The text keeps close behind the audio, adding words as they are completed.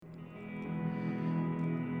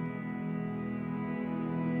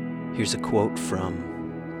Here's a quote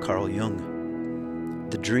from Carl Jung.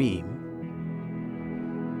 The dream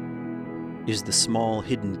is the small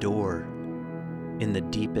hidden door in the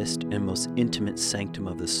deepest and most intimate sanctum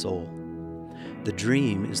of the soul. The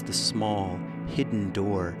dream is the small hidden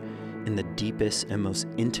door in the deepest and most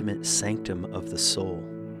intimate sanctum of the soul,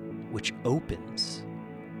 which opens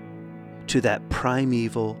to that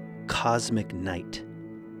primeval cosmic night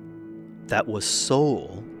that was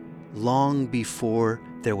soul long before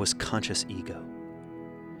there was conscious ego,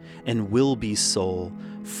 and will be soul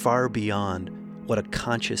far beyond what a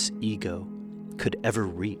conscious ego could ever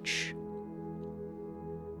reach.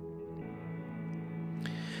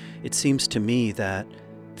 It seems to me that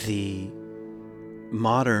the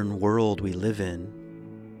modern world we live in,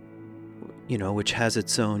 which has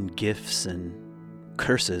its own gifts and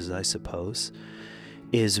curses, I suppose,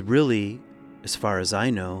 is really, as far as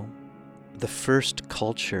I know, the first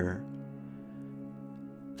culture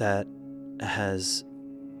that has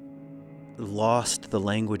lost the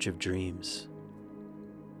language of dreams.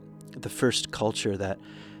 The first culture that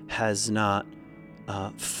has not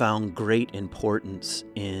found great importance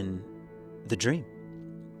in the dream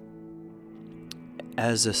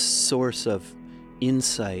as a source of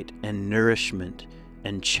insight and nourishment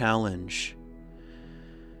and challenge,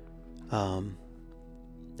 and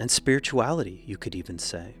spirituality, you could even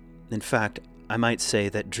say. In fact, I might say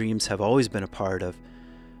that dreams have always been a part of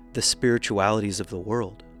the spiritualities of the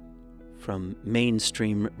world, from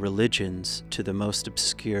mainstream religions to the most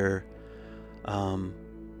obscure,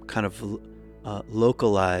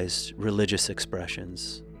 localized religious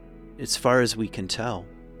expressions, as far as we can tell.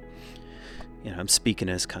 I'm speaking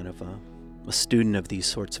as kind of a student of these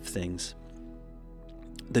sorts of things.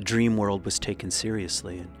 The dream world was taken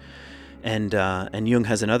seriously, and Jung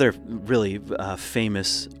has another really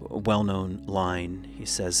famous, well-known line. He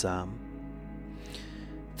says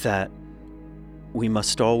that we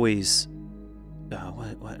must always.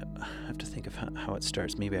 What? I have to think of how it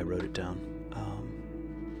starts. Maybe I wrote it down.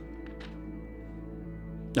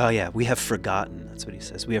 We have forgotten. That's what he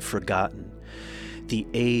says. We have forgotten the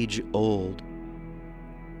age-old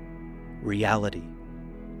reality,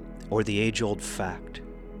 or the age-old fact,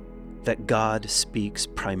 that God speaks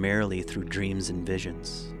primarily through dreams and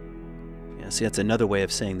visions. See, that's another way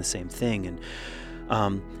of saying the same thing.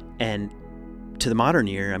 And to the modern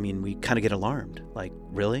ear, we kind of get alarmed. Like,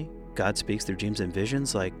 really? God speaks through dreams and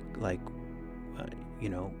visions?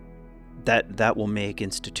 That will make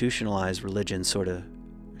institutionalized religion sort of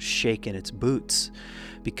shake in its boots,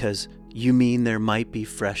 because you mean there might be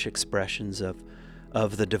fresh expressions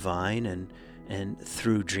of the divine and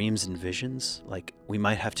through dreams and visions? Like, we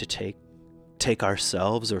might have to take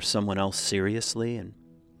ourselves or someone else seriously, and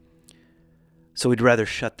so we'd rather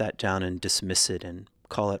shut that down and dismiss it and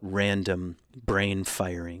call it random brain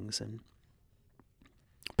firings and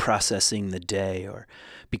processing the day, or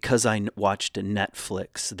because I watched a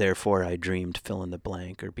Netflix, therefore I dreamed fill in the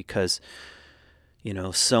blank, or because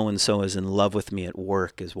so-and-so is in love with me at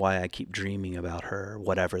work is why I keep dreaming about her, or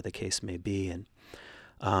whatever the case may be. And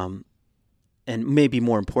maybe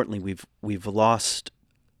more importantly, we've lost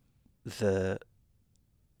the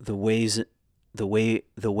way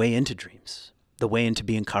into dreams, the way into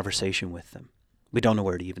being in conversation with them. We don't know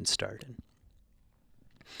where to even start.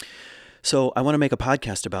 So I want to make a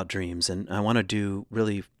podcast about dreams, and I want to do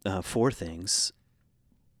really 4 things.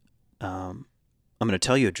 I'm going to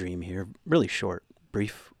tell you a dream here, really short,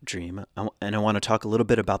 brief dream, and I want to talk a little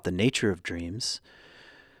bit about the nature of dreams.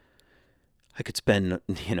 I could spend,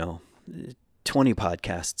 20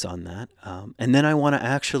 podcasts on that. And then I want to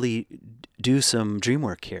actually do some dream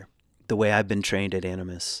work here, the way I've been trained at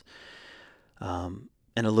Animus, and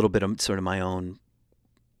a little bit of sort of my own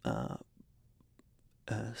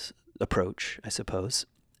approach, I suppose.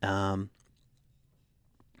 And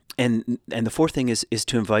the 4th thing is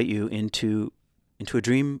to invite you into a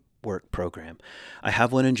dream work program. I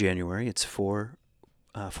have one in January. It's 4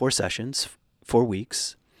 sessions, 4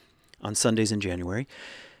 weeks on Sundays in January,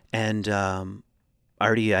 and I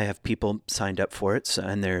have people signed up for it. So,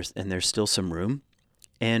 and there's still some room,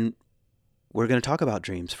 and we're going to talk about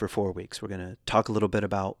dreams for 4 weeks. We're going to talk a little bit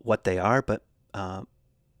about what they are, but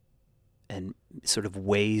and sort of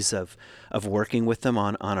ways of working with them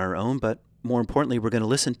on our own. But more importantly, we're going to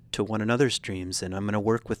listen to one another's dreams, and I'm going to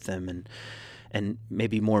work with them. And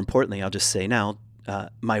maybe more importantly, I'll just say now,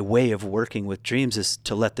 my way of working with dreams is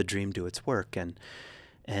to let the dream do its work. And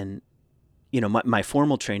my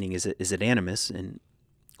formal training is at Animus, and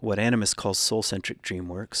what Animus calls soul-centric dream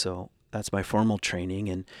work. So that's my formal training.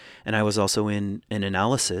 And I was also in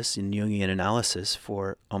Jungian analysis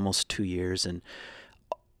for almost 2 years, and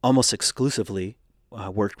almost exclusively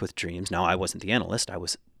worked with dreams. Now, I wasn't the analyst. I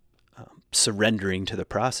was surrendering to the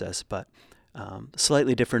process, but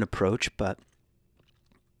slightly different approach. But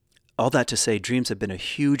all that to say, dreams have been a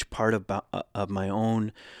huge part of my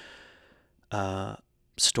own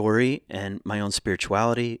story and my own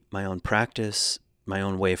spirituality, my own practice, my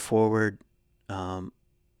own way forward. And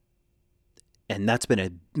that's been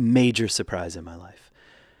a major surprise in my life.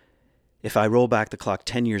 If I roll back the clock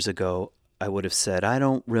 10 years ago, I would have said, I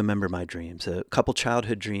don't remember my dreams. A couple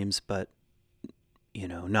childhood dreams, but,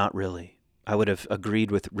 not really. I would have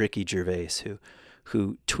agreed with Ricky Gervais,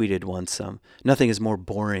 who tweeted once, nothing is more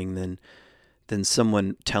boring than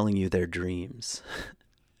someone telling you their dreams.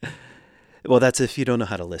 Well, that's if you don't know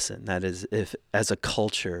how to listen. That is if, as a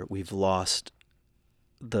culture, we've lost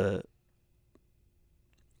the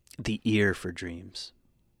ear for dreams.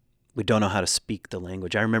 We don't know how to speak the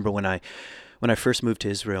language. I remember when I first moved to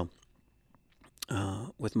Israel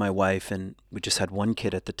with my wife, and we just had one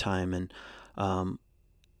kid at the time, and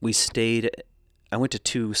we stayed. I went to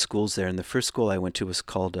 2 schools there, and the first school I went to was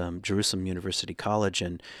called Jerusalem University College,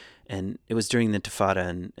 and it was during the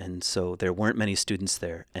Intifada, and so there weren't many students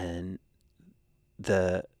there. And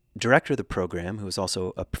the director of the program, who was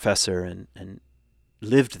also a professor and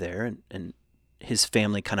lived there, and his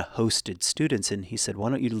family kind of hosted students, and he said, "Why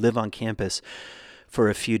don't you live on campus for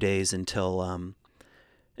a few days until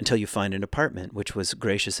you find an apartment?" Which was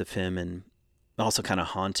gracious of him and also kind of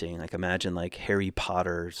haunting. Like, imagine like Harry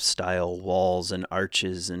Potter style walls and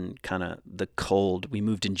arches and kind of the cold. We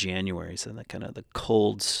moved in January, so that kind of the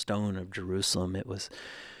cold stone of Jerusalem. It was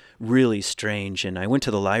really strange. And I went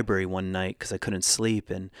to the library one night because I couldn't sleep,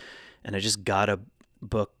 and I just got a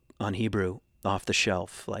book on Hebrew off the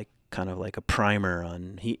shelf, like kind of like a primer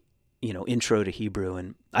on intro to Hebrew,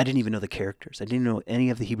 and I didn't even know the characters. I didn't know any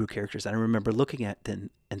of the Hebrew characters. I remember looking at them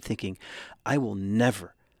and thinking, I will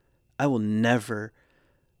never learn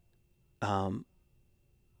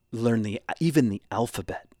even the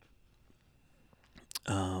alphabet.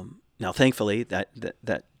 Now, thankfully,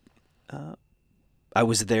 that I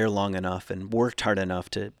was there long enough and worked hard enough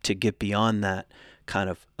to get beyond that kind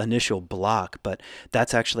of initial block. But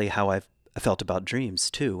that's actually how I felt about dreams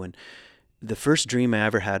too. And the first dream I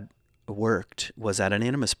ever had worked was at an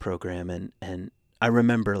Animus program, and I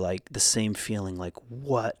remember like the same feeling, like,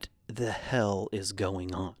 what the hell is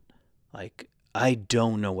going on? Like, I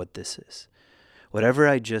don't know what this is. Whatever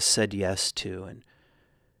I just said yes to,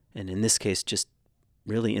 and in this case, just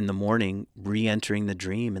really in the morning, re-entering the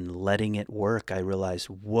dream and letting it work, I realized,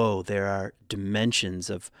 whoa, there are dimensions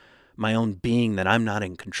of my own being that I'm not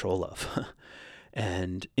in control of.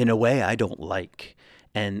 And in a way I don't like,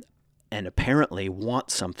 and apparently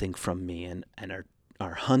want something from me, and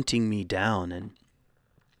are hunting me down,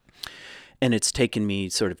 and it's taken me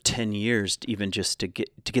sort of 10 years to even just to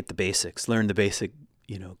get the basics, learn the basic,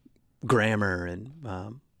 grammar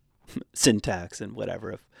and syntax and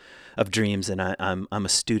whatever of dreams. And I'm a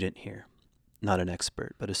student here, not an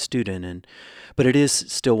expert, but a student. But it is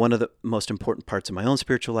still one of the most important parts of my own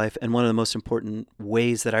spiritual life, and one of the most important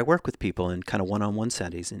ways that I work with people in kind of one-on-one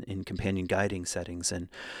settings, in companion guiding settings, and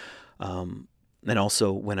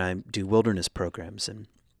also when I do wilderness programs. And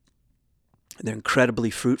they're incredibly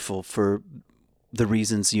fruitful for the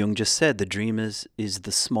reasons Jung just said. The dream is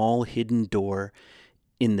the small hidden door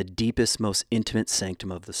in the deepest, most intimate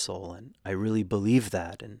sanctum of the soul. And I really believe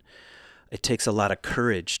that. And it takes a lot of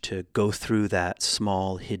courage to go through that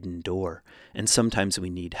small hidden door. And sometimes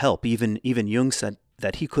we need help. Even Jung said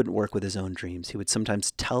that he couldn't work with his own dreams. He would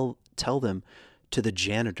sometimes tell them to the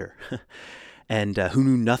janitor and who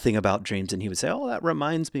knew nothing about dreams. And he would say, "Oh, that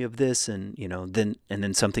reminds me of this." And,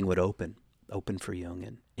 then something would open for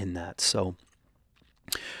Jung in that. So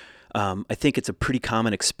I think it's a pretty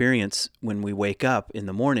common experience when we wake up in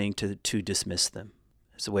the morning to dismiss them.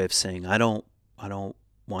 It's a way of saying, I don't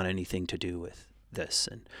want anything to do with this.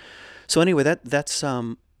 And so anyway, that's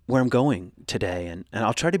where I'm going today. And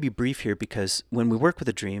I'll try to be brief here, because when we work with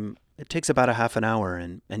a dream, it takes about a half an hour,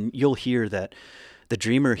 and you'll hear that the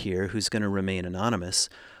dreamer here, who's going to remain anonymous,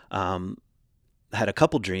 had a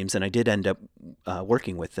couple dreams, and I did end up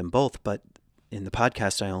working with them both. But in the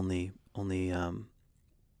podcast,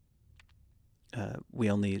 we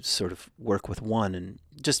only sort of work with one, and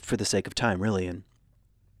just for the sake of time, really. And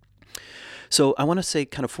so I want to say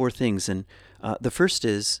kind of 4 things. And the first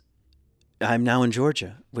is, I'm now in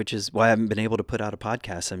Georgia, which is why I haven't been able to put out a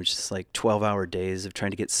podcast. I'm just like 12-hour days of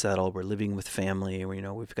trying to get settled. We're living with family.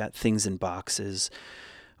 We've got things in boxes.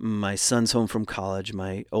 My son's home from college.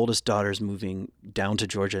 My oldest daughter's moving down to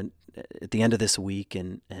Georgia at the end of this week,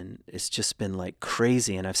 and it's just been like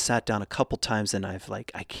crazy. And I've sat down a couple times and I've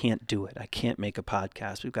like, I can't do it. I can't make a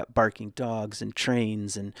podcast. We've got barking dogs and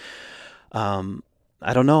trains, and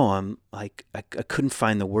I don't know. I'm like, I couldn't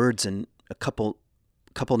find the words. And a couple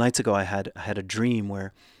nights ago, I had a dream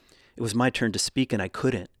where it was my turn to speak and I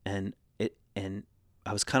couldn't. And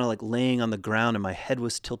I was kind of like laying on the ground and my head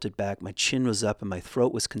was tilted back, my chin was up and my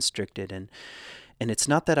throat was constricted. And it's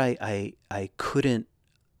not that I couldn't,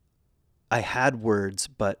 I had words,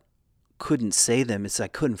 but couldn't say them. It's I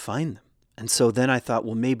couldn't find them. And so then I thought,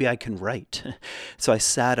 well, maybe I can write. So I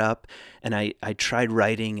sat up and I tried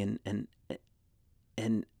writing, and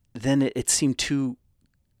then it seemed too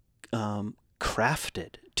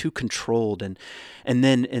crafted, too controlled, and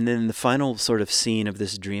then the final sort of scene of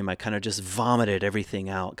this dream, I kind of just vomited everything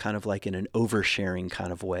out, kind of like in an oversharing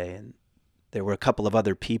kind of way. And there were a couple of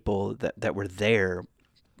other people that were there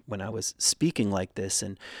when I was speaking like this,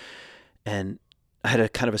 and I had a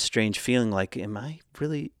kind of a strange feeling, like, am I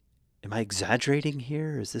exaggerating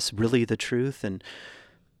here? Is this really the truth? And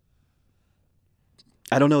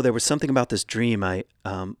I don't know. There was something about this dream.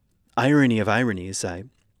 Irony of ironies.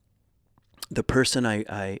 The person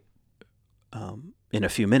I in a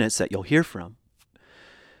few minutes that you'll hear from,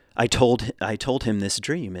 I told him this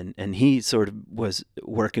dream, and he sort of was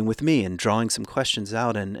working with me and drawing some questions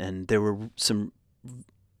out, and there were some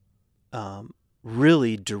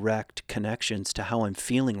really direct connections to how I'm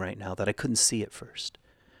feeling right now that I couldn't see at first.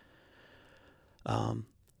 And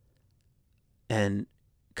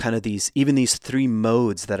kind of these three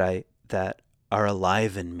modes that are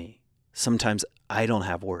alive in me. Sometimes I don't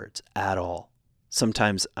have words at all.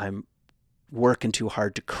 Sometimes I'm working too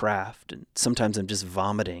hard to craft, and sometimes I'm just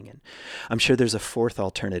vomiting. And I'm sure there's a fourth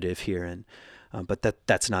alternative here, and but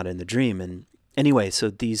that's not in the dream. And anyway, so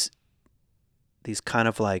these kind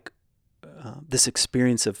of like this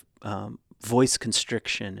experience of voice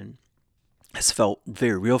constriction and has felt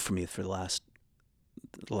very real for me for the last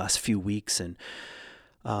few weeks. And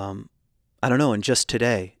I don't know. And just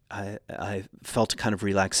today, I felt a kind of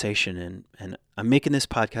relaxation, and I'm making this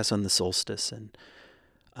podcast on the solstice, and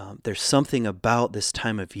there's something about this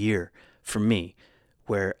time of year for me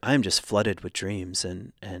where I'm just flooded with dreams,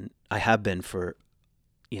 and I have been for,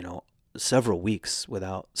 several weeks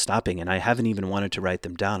without stopping, and I haven't even wanted to write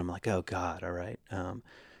them down. I'm like, oh God, all right.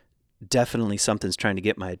 Definitely something's trying to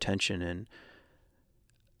get my attention, and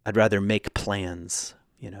I'd rather make plans,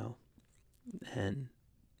 and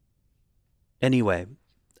anyway,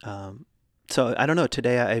 so I don't know,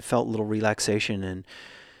 today I felt a little relaxation,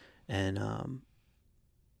 and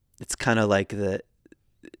it's kind of like at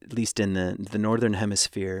least in the northern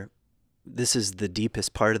hemisphere, this is the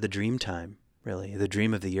deepest part of the dream time, really, the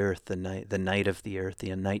dream of the earth, the night of the earth,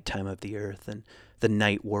 the nighttime of the earth, and the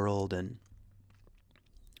night world, and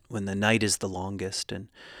when the night is the longest. And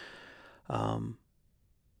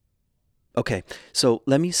okay, so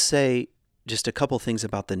let me say just a couple things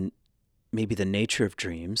about maybe the nature of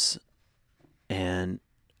dreams. And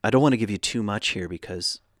I don't want to give you too much here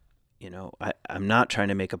because, I'm not trying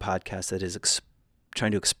to make a podcast that is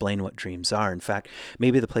trying to explain what dreams are. In fact,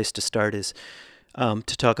 maybe the place to start is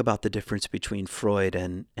to talk about the difference between Freud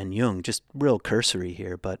and Jung, just real cursory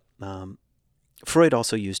here. But Freud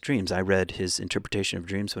also used dreams. I read his interpretation of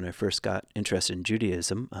dreams when I first got interested in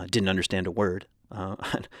Judaism. Didn't understand a word. I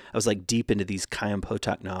was like deep into these Chaim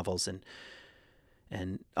Potok novels, and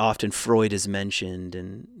often Freud is mentioned,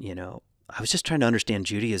 and I was just trying to understand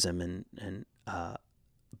Judaism,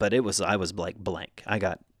 but I was like blank. I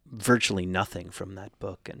got virtually nothing from that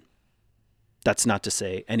book, and that's not to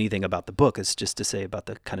say anything about the book. It's just to say about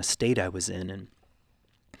the kind of state I was in. And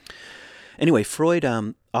anyway, Freud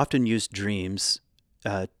often used dreams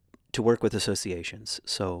to work with associations.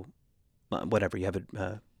 So whatever, you have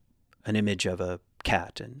an image of a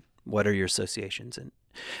cat, and what are your associations?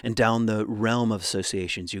 And down the realm of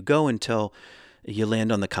associations you go until you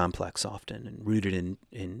land on the complex, often, and rooted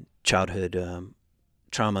in childhood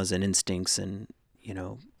traumas and instincts, and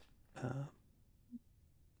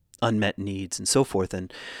unmet needs and so forth.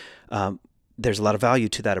 And there's a lot of value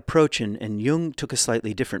to that approach. And Jung took a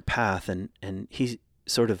slightly different path, and he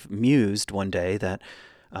sort of mused one day that,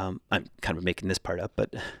 I'm kind of making this part up,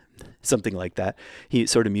 but something like that. He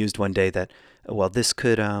sort of mused one day that, well, this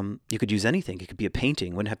could, you could use anything. It could be a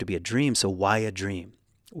painting. It wouldn't have to be a dream. So why a dream?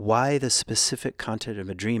 Why the specific content of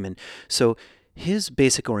a dream? And so his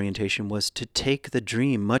basic orientation was to take the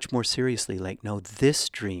dream much more seriously. Like, no, this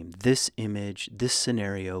dream, this image, this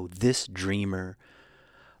scenario, this dreamer,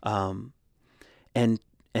 and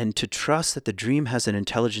to trust that the dream has an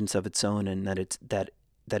intelligence of its own, and that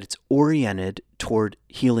it's oriented toward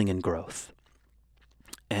healing and growth.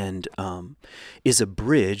 and is a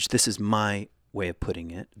bridge. This is my way of putting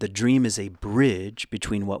it. The dream is a bridge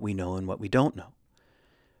between what we know and what we don't know,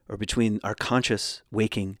 or between our conscious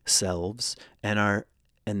waking selves and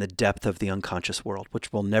the depth of the unconscious world,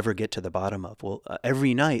 which we'll never get to the bottom of. Well,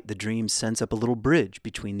 every night the dream sends up a little bridge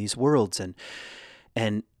between these worlds, and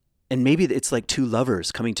maybe it's like two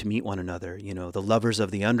lovers coming to meet one another. The lovers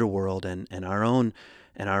of the underworld and our own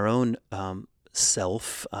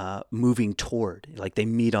self moving toward, like they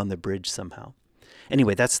meet on the bridge somehow.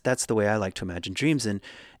 Anyway, that's the way I like to imagine dreams, and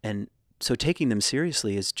so taking them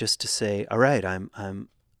seriously is just to say, all right, I'm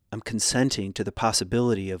consenting to the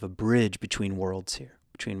possibility of a bridge between worlds here,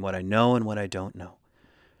 between what I know and what I don't know.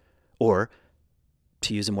 Or,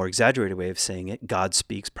 to use a more exaggerated way of saying it, God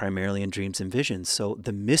speaks primarily in dreams and visions. So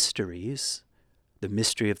the mysteries, the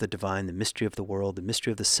mystery of the divine, the mystery of the world, the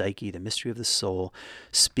mystery of the psyche, the mystery of the soul,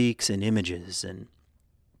 speaks in images and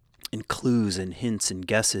in clues and hints and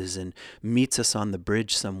guesses, and meets us on the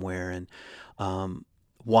bridge somewhere, and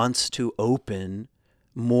wants to open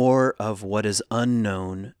more of what is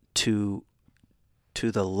unknown to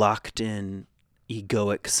the locked-in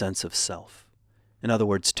egoic sense of self. In other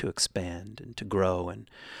words, to expand and to grow. And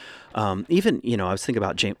even, I was thinking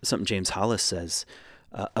about something James Hollis says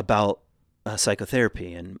about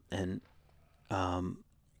psychotherapy. And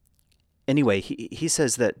anyway, he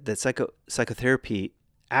says that psychotherapy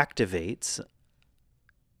activates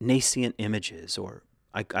nascent images, or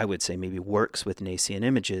I would say maybe works with nascent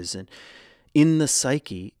images and in the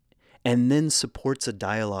psyche, and then supports a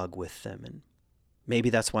dialogue with them. And maybe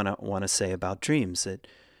that's what I want to say about dreams, that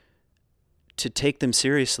to take them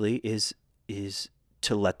seriously is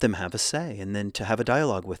to let them have a say, and then to have a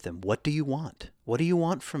dialogue with them. What do you want? What do you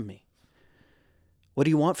want from me? What do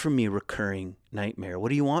you want from me, recurring nightmare? What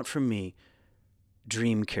do you want from me,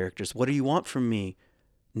 dream characters? What do you want from me,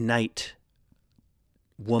 night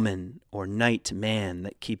woman or night man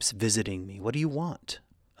that keeps visiting me? What do you want?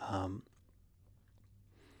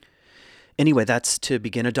 Anyway, that's to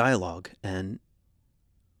begin a dialogue. And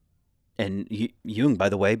Jung, by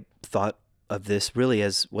the way, thought of this really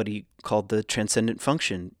as what he called the transcendent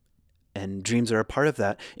function. And dreams are a part of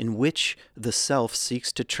that, in which the self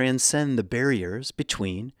seeks to transcend the barriers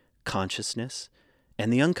between consciousness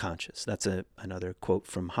and the unconscious. That's another quote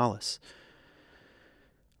from Hollis.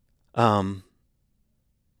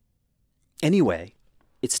 Anyway,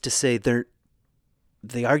 it's to say the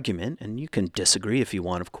argument, and you can disagree if you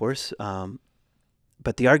want, of course,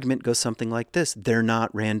 but the argument goes something like this: they're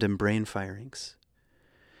not random brain firings.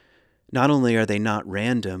 Not only are they not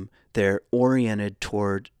random, they're oriented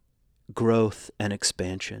toward growth and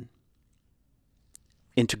expansion,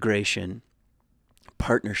 integration,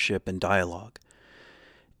 partnership, and dialogue.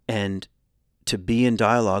 And to be in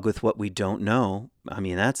dialogue with what we don't know,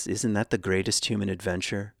 isn't that the greatest human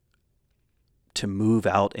adventure? To move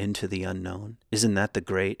out into the unknown. Isn't that the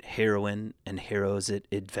great heroine and hero's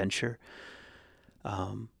adventure?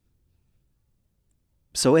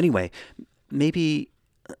 So anyway, maybe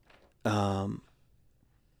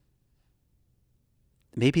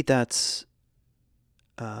that's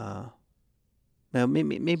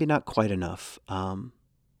maybe not quite enough.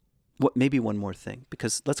 Maybe one more thing,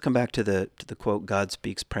 because let's come back to the quote, God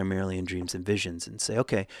speaks primarily in dreams and visions, and say,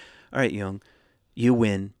 okay, all right, Jung, you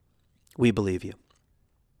win. We believe you.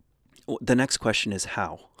 The next question is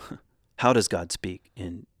how? How does God speak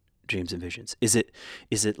in dreams and visions? Is it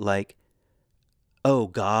like, oh,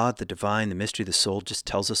 God, the divine, the mystery, the soul just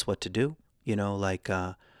tells us what to do? Like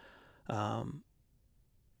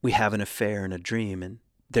we have an affair in a dream, and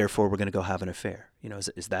therefore we're going to go have an affair.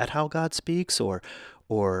 Is that how God speaks? Or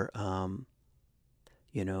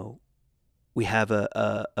we have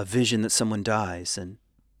a vision that someone dies, and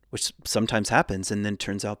which sometimes happens, and then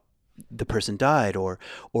turns out the person died, or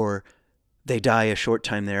they die a short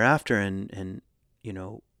time thereafter, and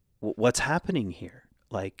what's happening here?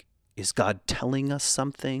 Like, is God telling us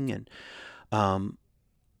something? And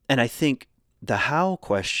I think the how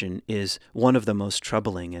question is one of the most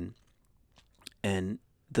troubling, and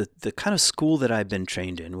the kind of school that I've been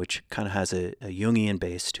trained in, which kind of has a Jungian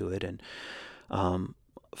base to it, and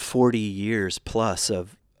 40 years plus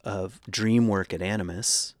of dream work at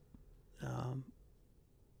Animus,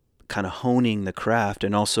 kind of honing the craft,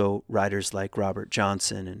 and also writers like Robert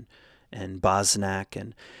Johnson and Bosnak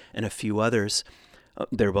and a few others,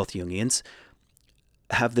 they're both Jungians,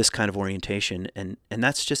 have this kind of orientation, and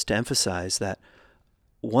that's just to emphasize that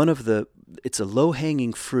it's a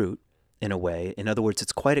low-hanging fruit in a way. In other words,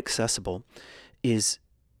 it's quite accessible, is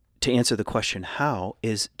to answer the question how,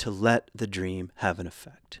 is to let the dream have an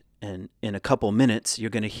effect. And in a couple minutes, you're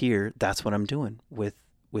going to hear that's what I'm doing with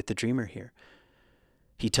the dreamer here.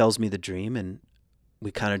 he tells me the dream, and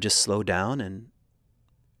we kind of just slow down, and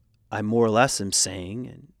I more or less am saying,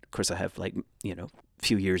 and of course I have a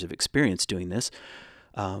few years of experience doing this,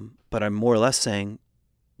 but I'm more or less saying,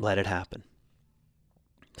 let it happen.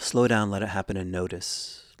 Slow down, let it happen, and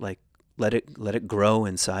notice. Let it grow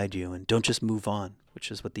inside you, and don't just move on,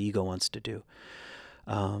 which is what the ego wants to do.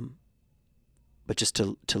 But just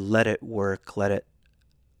to let it work, let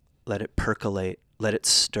it percolate, let it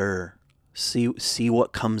stir. See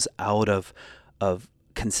what comes out of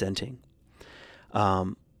consenting.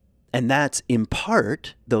 And that's in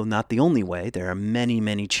part, though not the only way. There are many,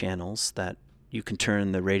 many channels that you can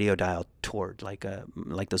turn the radio dial toward, like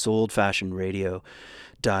those old-fashioned radio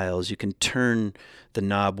dials. You can turn the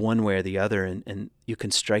knob one way or the other, and you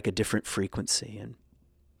can strike a different frequency,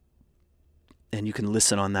 and you can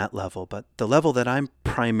listen on that level. But the level that I'm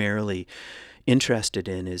primarily interested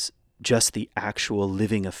in is just the actual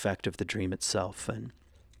living effect of the dream itself, and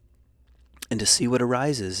to see what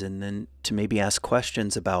arises, and then to maybe ask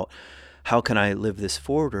questions about how can I live this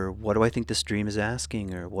forward, or what do I think this dream is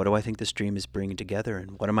asking, or what do I think this dream is bringing together,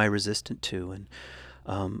 and what am I resistant to, and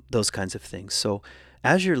those kinds of things. So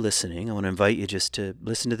as you're listening, I want to invite you just to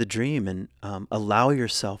listen to the dream, and allow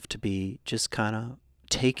yourself to be just kind of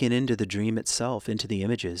taken into the dream itself, into the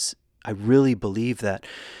images. I really believe that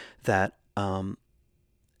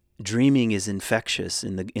dreaming is infectious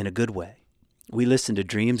in a good way. We listen to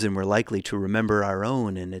dreams and we're likely to remember our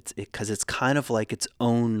own, and it's because it's kind of like its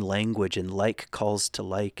own language, and like calls to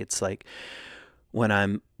like. It's like when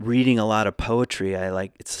I'm reading a lot of poetry, I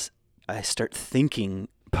start thinking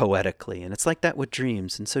poetically, and it's like that with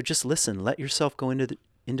dreams. And so just listen, let yourself go into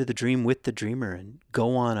the dream with the dreamer, and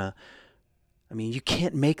go on you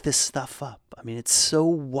can't make this stuff up. It's so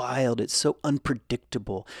wild. It's so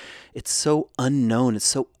unpredictable. It's so unknown. It's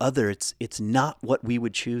so other. It's not what we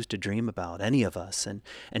would choose to dream about, any of us. And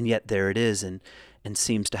yet there it is, and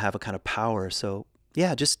seems to have a kind of power. So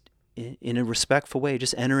yeah, just in a respectful way,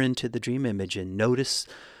 just enter into the dream image and notice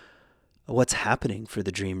what's happening for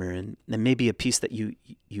the dreamer. And maybe a piece that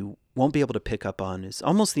you won't be able to pick up on is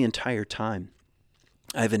almost the entire time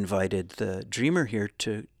I've invited the dreamer here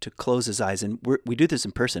to close his eyes, and we do this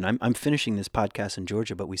in person. I'm finishing this podcast in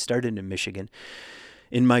Georgia, but we started in Michigan,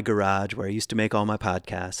 in my garage where I used to make all my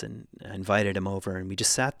podcasts, and I invited him over, and we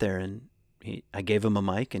just sat there, and I gave him a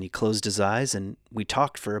mic, and he closed his eyes, and we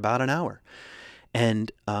talked for about an hour.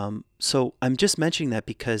 And so I'm just mentioning that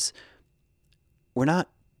because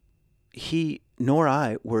he nor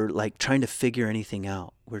I were like trying to figure anything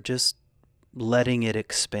out. We're just letting it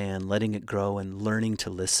expand, letting it grow, and learning to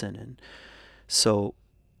listen. And so,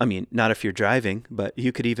 not if you're driving, but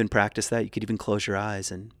you could even practice that. You could even close your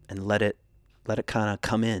eyes and let it kind of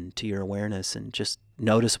come in to your awareness, and just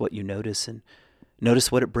notice what you notice, and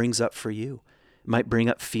notice what it brings up for you. It might bring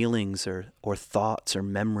up feelings or thoughts or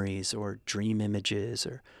memories or dream images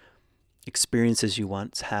or experiences you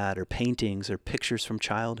once had, or paintings or pictures from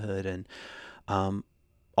childhood. And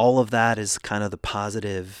all of that is kind of the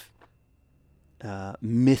positive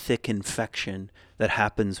mythic infection that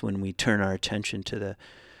happens when we turn our attention to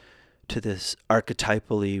this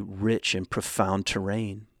archetypally rich and profound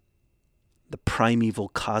terrain, the primeval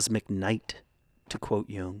cosmic night, to quote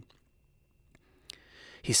Jung.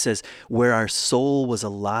 He says, where our soul was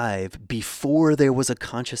alive before there was a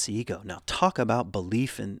conscious ego. Now talk about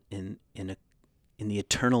belief in the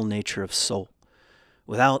eternal nature of soul,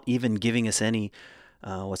 without even giving us any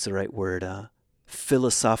what's the right word,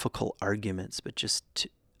 philosophical arguments, but just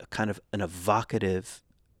a kind of an evocative,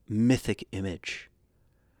 mythic image.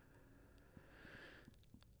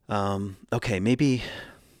 Okay, maybe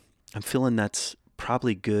I'm feeling that's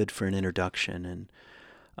probably good for an introduction.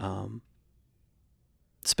 And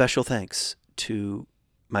special thanks to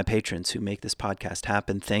my patrons who make this podcast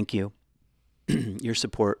happen. Thank you. Your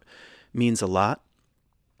support means a lot,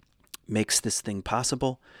 makes this thing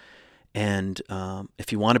possible. And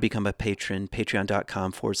if you want to become a patron,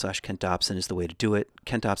 patreon.com/Kent Dobson is the way to do it.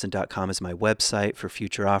 KentDobson.com is my website for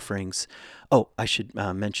future offerings. Oh, I should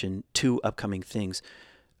mention 2 upcoming things.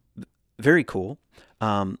 Very cool.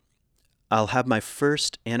 I'll have my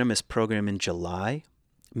first Animist program in July,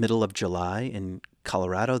 middle of July in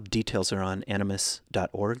Colorado. The details are on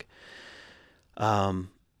animist.org.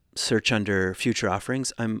 Search under future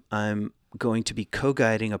offerings. I'm going to be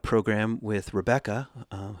co-guiding a program with Rebecca,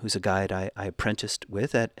 who's a guide I apprenticed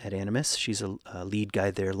with at Animist. She's a lead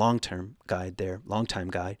guide there, long-time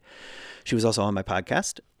guide. She was also on my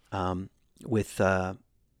podcast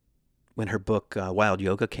when her book Wild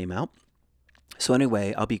Yoga came out. So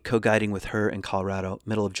anyway, I'll be co-guiding with her in Colorado,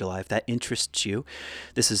 middle of July. If that interests you,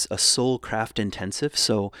 this is a soul craft intensive.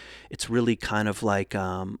 So it's really kind of like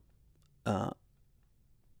uh, a,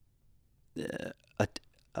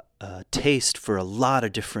 a taste for a lot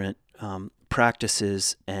of different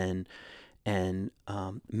practices and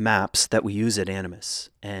maps that we use at Animus,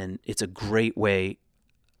 and it's a great way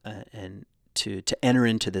and to enter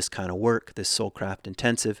into this kind of work, this soulcraft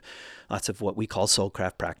intensive. Lots of what we call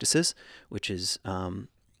soulcraft practices, which is a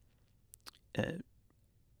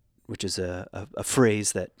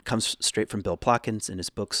phrase that comes straight from Bill Plotkin in his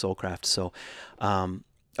book Soulcraft. So,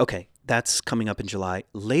 okay, that's coming up in July.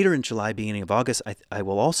 Later in July, beginning of August, I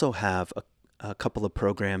will also have a couple of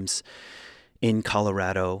programs in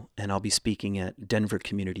Colorado, and I'll be speaking at Denver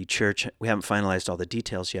Community Church. We haven't finalized all the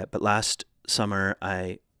details yet, but last summer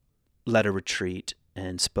I led a retreat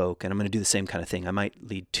and spoke, and I'm going to do the same kind of thing. I might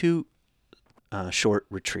lead two short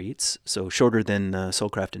retreats, so shorter than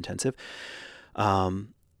Soulcraft Intensive,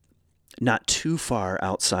 not too far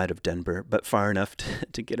outside of Denver, but far enough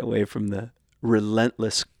to get away from the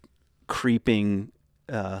relentless creeping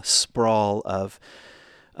sprawl of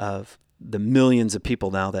the millions of people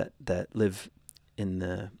now that live in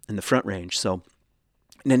the Front Range. So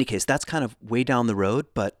in any case, that's kind of way down the road,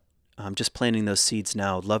 but I'm just planting those seeds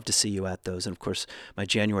now. I'd love to see you at those. And of course, my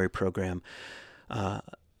January program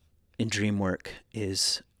in dreamwork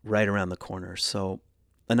is right around the corner. So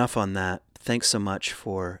enough on that. Thanks so much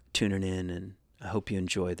for tuning in, and I hope you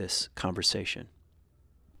enjoy this conversation.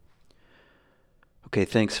 Okay,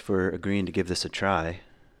 thanks for agreeing to give this a try.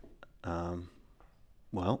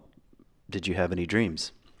 Well, did you have any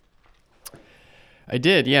dreams? I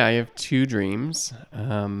did, yeah. I have two dreams.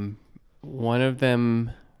 One of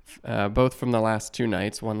them, both from the last two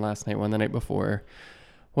nights, one last night, one the night before.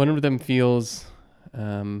 One of them feels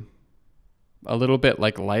a little bit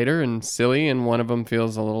like lighter and silly, and one of them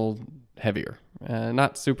feels a little heavier.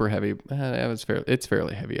 Not super heavy. It's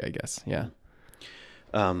fairly heavy, I guess. Yeah.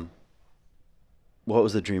 What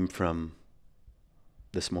was the dream from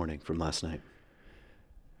this morning, from last night?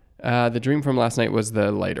 The dream from last night was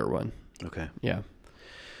the lighter one. Okay. Yeah.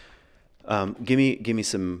 Give me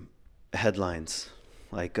some headlines,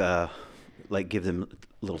 like give them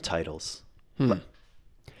little titles. So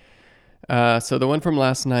the one from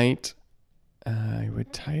last night, I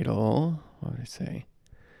would title, what would I say?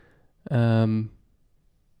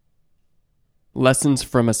 Lessons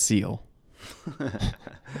from a Seal.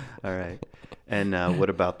 All right. And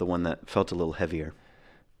what about the one that felt a little heavier?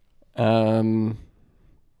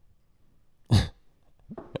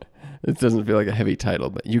 It doesn't feel like a heavy title,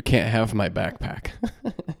 but You Can't Have My Backpack.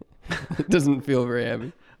 It doesn't feel very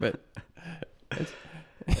heavy, but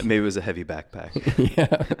maybe it was a heavy backpack. Yeah,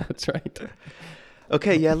 that's right.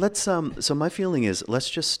 Okay, yeah, let's so my feeling is let's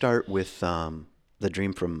just start with the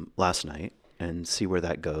dream from last night and see where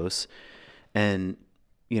that goes. And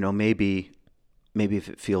maybe if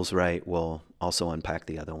it feels right, we'll also unpack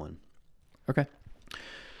the other one. Okay.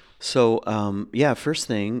 So, first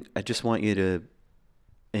thing, I just want you to,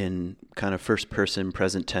 in kind of first person,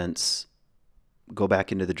 present tense, go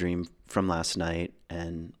back into the dream from last night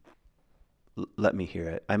and let me hear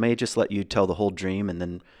it. I may just let you tell the whole dream, and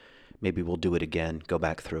then maybe we'll do it again, go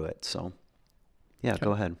back through it. So, yeah, okay.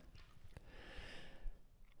 Go ahead.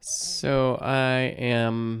 So I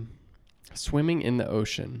am swimming in the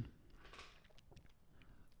ocean,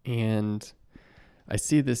 and I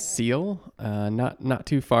see this seal not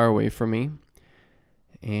too far away from me,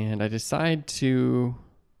 and I decide to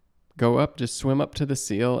go up, just swim up to the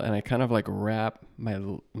seal, and I kind of like wrap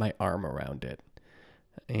my arm around it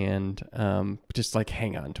and just like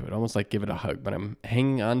hang on to it, almost like give it a hug, but I'm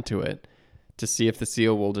hanging on to it to see if the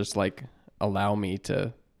seal will just like allow me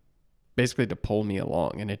to basically to pull me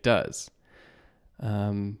along, and it does.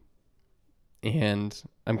 And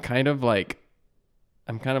I'm kind of like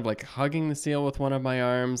hugging the seal with one of my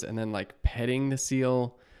arms and then like petting the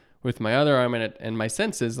seal with my other arm, and my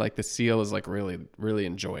sense is like the seal is like really, really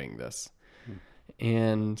enjoying this.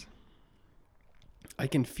 And I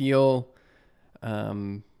can feel,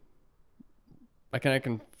 I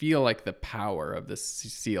can feel like the power of this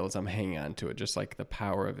seal as I'm hanging on to it, just like the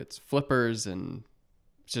power of its flippers, and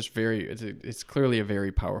it's just it's clearly a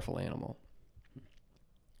very powerful animal.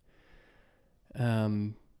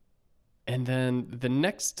 And then the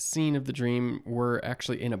next scene of the dream, we're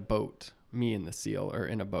actually in a boat. Me and the seal are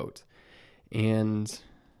in a boat. And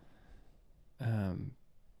I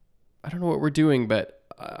don't know what we're doing, but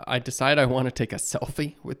I decide I want to take a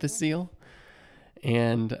selfie with the seal.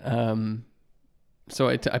 And so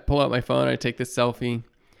I pull out my phone, I take this selfie,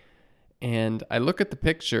 And I look at the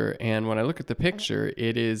picture, and when I look at the picture,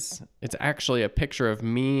 it's actually a picture of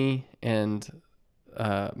me and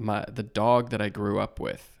the dog that I grew up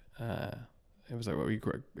with. It was I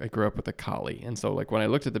grew up with a collie, and so like when I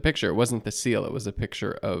looked at the picture, it wasn't the seal; it was a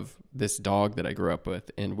picture of this dog that I grew up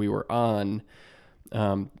with, and we were on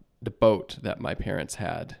the boat that my parents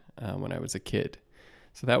had when I was a kid.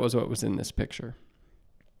 So that was what was in this picture.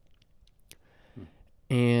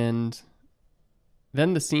 And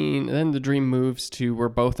then the dream moves to we're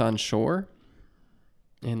both on shore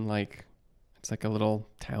in it's like a little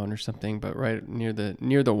town or something, but right near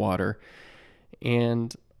the water.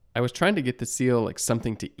 And I was trying to get the seal like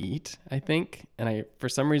something to eat, I think. And for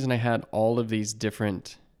some reason I had all of these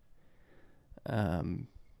different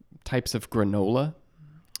types of granola.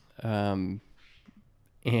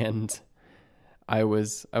 And I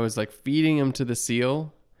was like feeding him to the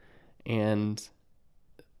seal, and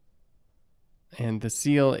the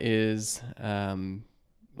seal is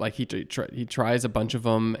like he tries a bunch of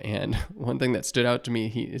them, and one thing that stood out to me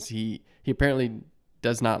he apparently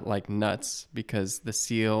does not like nuts, because the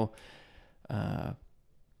seal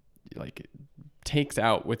like takes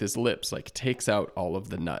out with his lips, like takes out all of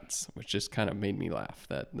the nuts, which just kind of made me laugh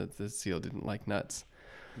that the seal didn't like nuts.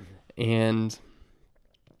 And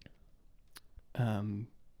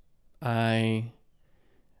I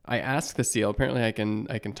asked the seal, apparently I can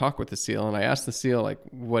talk with the seal, and I asked the seal like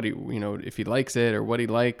what if he likes it or what he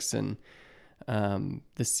likes, and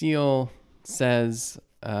the seal says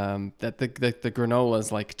that the granola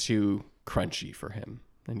is like too crunchy for him,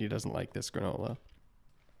 and he doesn't like this granola.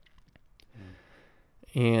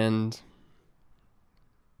 And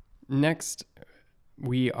next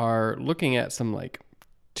we are looking at some like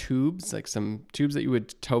tubes, like some tubes that you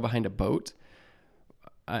would tow behind a boat.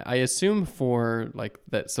 I assume for like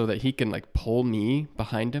that, so that he can like pull me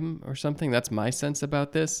behind him or something. That's my sense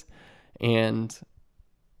about this. And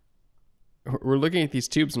we're looking at these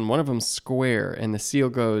tubes, and one of them's square, and the seal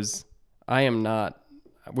goes,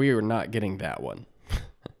 we are not getting that one.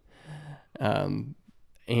 And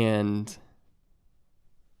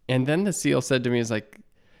then the seal said to me, is like,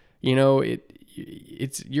 you're a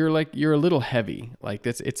little heavy. Like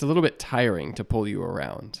it's a little bit tiring to pull you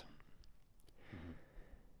around.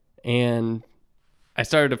 And I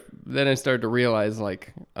started to realize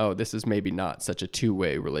like, oh, this is maybe not such a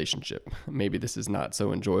two-way relationship. Maybe this is not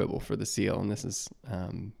so enjoyable for the seal. And this is,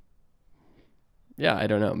 I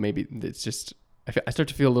don't know. Maybe it's just, I start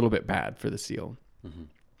to feel a little bit bad for the seal.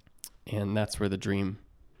 Mm-hmm. And that's where the dream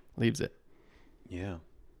leaves it. Yeah.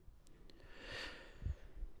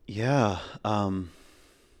 Yeah.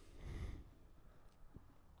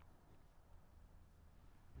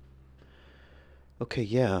 Okay.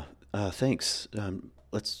 Yeah. Thanks.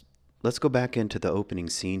 Let's go back into the opening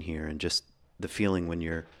scene here, and just the feeling when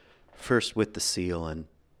you're first with the seal, and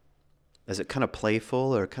is it kind of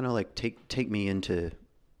playful, or kind of like take me into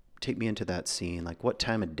that scene? Like, what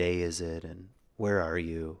time of day is it, and where are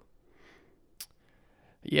you?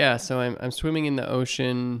 Yeah. So I'm swimming in the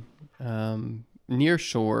ocean, near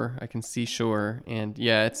shore. I can see shore, and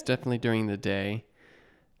yeah, it's definitely during the day.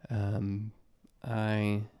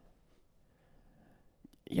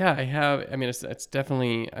 It's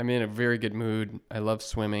definitely, I'm in a very good mood. I love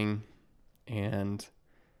swimming, and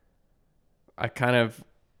I kind of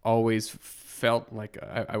always felt like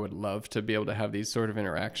I would love to be able to have these sort of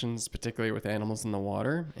interactions, particularly with animals in the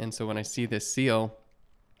water. And so when I see this seal,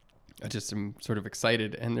 I just am sort of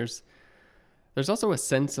excited. And there's also a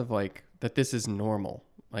sense of like that this is normal,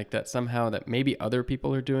 like that somehow that maybe other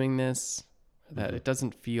people are doing this, that mm-hmm. It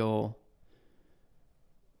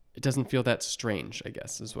doesn't feel that strange, I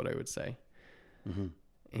guess is what I would say. Mm-hmm.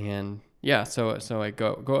 And yeah, so I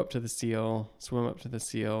go up to the seal, swim up to the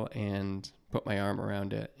seal, and put my arm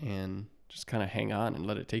around it, and just kind of hang on and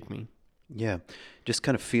let it take me. Yeah, just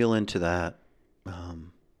kind of feel into that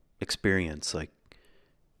experience, like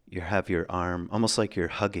you have your arm, almost like you're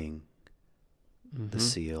hugging mm-hmm. the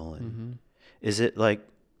seal. And mm-hmm. Is it like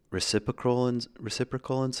reciprocal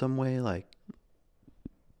in some way, like?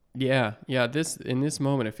 Yeah. In this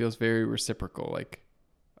moment, it feels very reciprocal. Like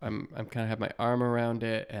I'm kind of have my arm around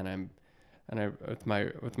it, and I with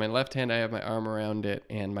my left hand I have my arm around it,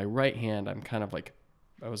 and my right hand I'm kind of like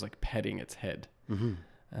I was like petting its head. Mm-hmm.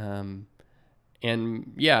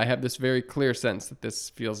 And yeah, I have this very clear sense that this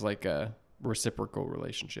feels like a reciprocal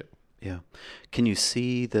relationship. Yeah. Can you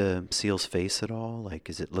see the seal's face at all? Like,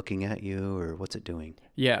 is it looking at you, or what's it doing?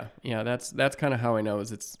 Yeah. That's kind of how I know,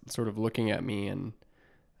 is it's sort of looking at me, and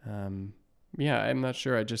I'm not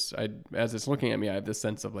sure. As it's looking at me, I have this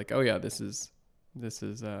sense of like, oh yeah, this is this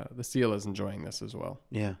is the seal is enjoying this as well.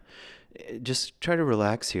 Yeah. Just try to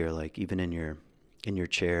relax here, like even in your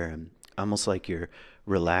chair, and almost like you're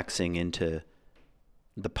relaxing into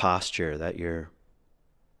the posture that you're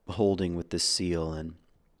holding with this seal and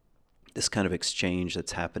this kind of exchange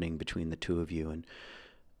that's happening between the two of you. And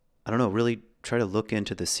I don't know, really try to look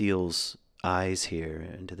into the seal's eyes here,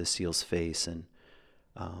 into the seal's face, and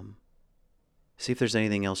see if there's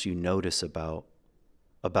anything else you notice about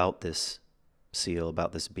this seal,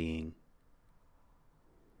 about this being.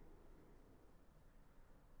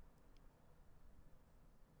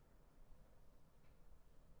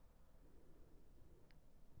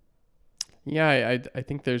 Yeah, I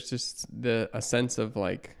think there's just a sense of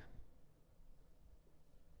like,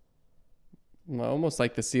 well, almost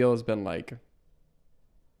like the seal has been like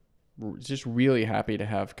just really happy to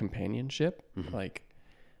have companionship. Mm-hmm.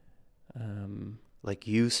 Like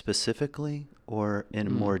you specifically, or in a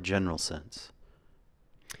more general sense?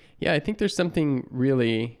 Yeah, I think there's something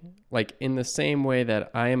really like in the same way that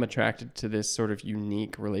I am attracted to this sort of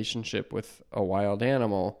unique relationship with a wild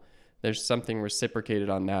animal. There's something reciprocated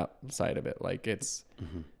on that side of it. Like it's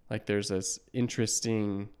like there's this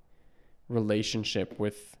interesting relationship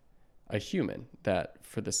with a human that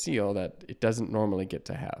for the seal that it doesn't normally get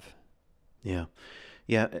to have. Yeah.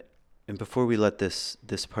 Yeah. And before we let this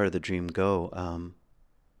part of the dream go,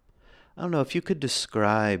 I don't know if you could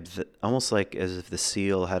describe almost like as if the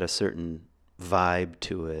seal had a certain vibe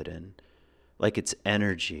to it and like its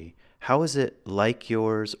energy. How is it like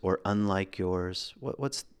yours or unlike yours?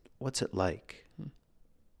 What's it like?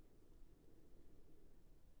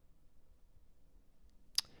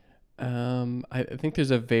 I think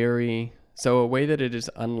there's a way that it is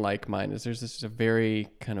unlike mine is there's this a very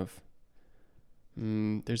kind of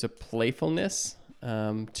there's a playfulness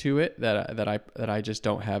to it that I just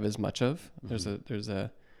don't have as much of. Mm-hmm. There's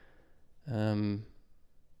a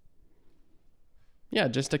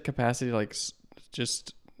just a capacity like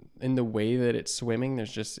just in the way that it's swimming.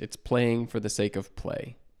 It's playing for the sake of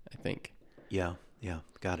play, I think. Yeah,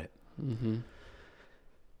 got it. Mm-hmm.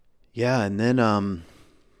 Yeah, and then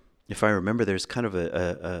if I remember, there's kind of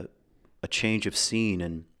a change of scene,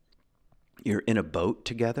 and you're in a boat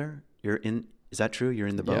together. Is that true? You're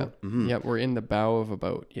in the boat? Yeah, mm-hmm. Yeah, we're in the bow of a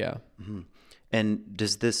boat, yeah. Mm-hmm. And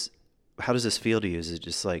how does this feel to you? Is it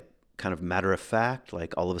just like kind of matter of fact,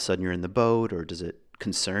 like all of a sudden you're in the boat, or does it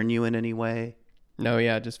concern you in any way? No,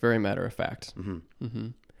 yeah, just very matter of fact. Mm-hmm. Mm-hmm.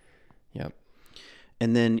 Yeah.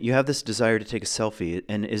 And then you have this desire to take a selfie,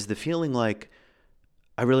 and is the feeling like,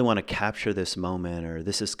 I really want to capture this moment, or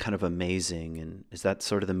this is kind of amazing, and is that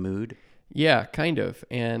sort of the mood? Yeah, kind of.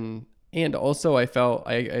 And also I felt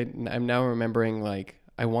I'm now remembering like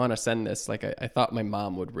I want to send this. Like I thought my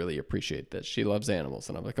mom would really appreciate this. She loves animals,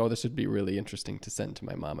 and I'm like, oh, this would be really interesting to send to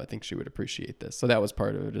my mom. I think she would appreciate this. So that was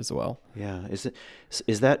part of it as well. Yeah.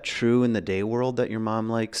 Is that true in the day world that your mom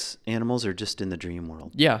likes animals, or just in the dream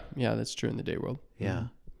world? Yeah, that's true in the day world. Yeah. Mm-hmm.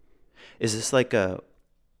 Is this like a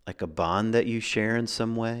bond that you share in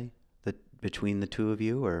some way between the two of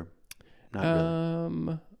you, or not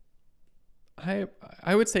really?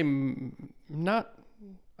 I would say not.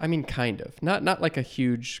 I mean, kind of. Not like a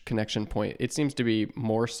huge connection point. It seems to be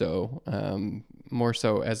more so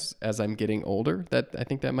as I'm getting older. That I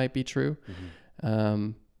think that might be true.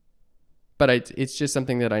 Mm-hmm. But it's just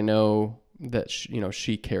something that I know that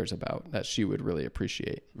she cares about, that she would really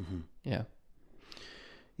appreciate. Mm-hmm. Yeah.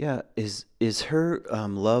 Yeah. Is her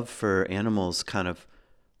love for animals kind of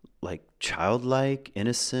like childlike,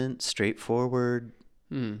 innocent, straightforward?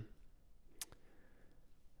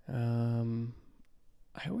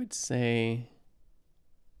 I would say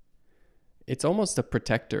it's almost a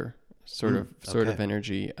protector sort of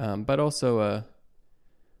energy, but also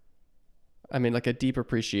like a deep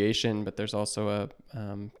appreciation, but there's also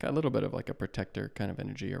got a little bit of like a protector kind of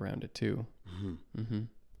energy around it too. Mm-hmm. Mm-hmm.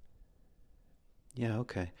 Yeah.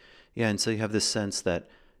 Okay. Yeah. And so you have this sense that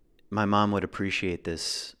my mom would appreciate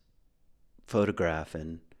this photograph,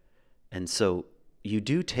 and so you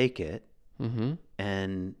do take it. Mm-hmm.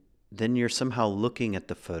 And then you're somehow looking at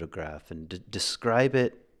the photograph, and describe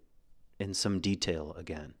it in some detail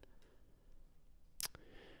again.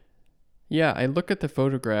 Yeah, I look at the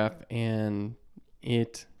photograph, and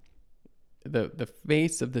the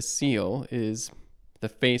face of the seal is the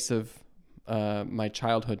face of my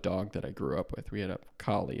childhood dog that I grew up with. We had a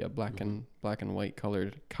collie, a black and white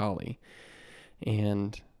colored collie,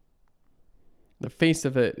 and the face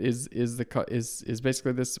of it is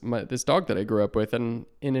basically this dog that I grew up with, and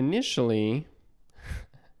initially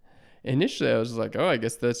I was like, oh, I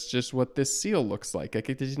guess that's just what this seal looks like. Like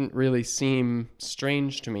it didn't really seem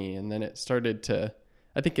strange to me, and then it started to.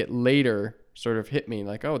 I think it later sort of hit me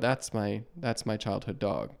like, oh, that's my childhood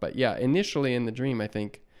dog. But yeah, initially in the dream, I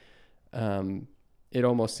think it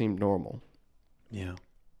almost seemed normal. Yeah.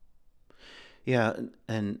 Yeah.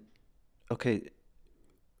 And okay,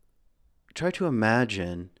 try to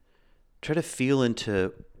feel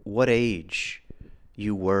into what age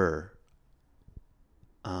you were.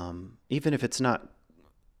 Even if it's not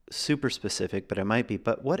super specific, but it might be.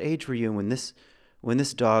 But what age were you when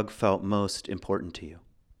this dog felt most important to you?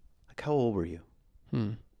 Like, how old were you?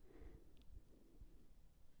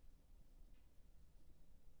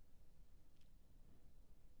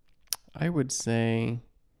 I would say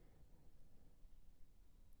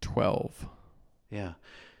 12. Yeah.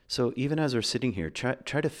 So even as we're sitting here, try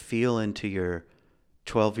to feel into your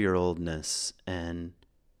 12-year-oldness and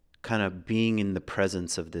kind of being in the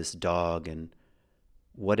presence of this dog and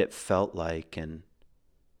what it felt like, and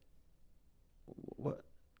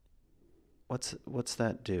what's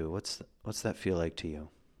that do? What's that feel like to you?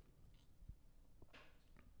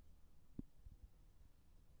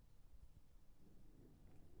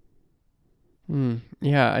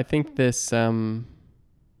 Yeah, I think this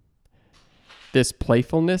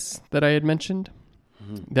playfulness that I had mentioned,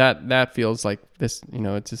 that feels like this,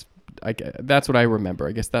 it's just, that's what I remember.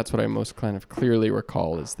 I guess that's what I most kind of clearly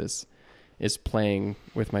recall is playing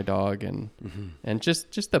with my dog and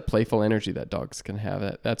just the playful energy that dogs can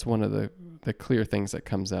have. That's one of the clear things that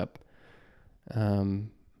comes up.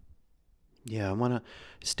 Yeah, I want to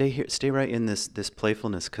stay right in this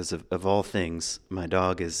playfulness, because of all things, my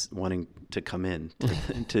dog is wanting to come in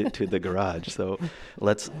to the garage. So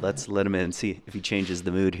let's let him in and see if he changes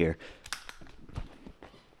the mood here.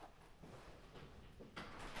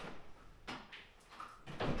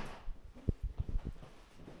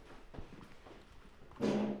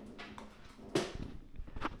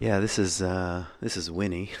 Yeah, this is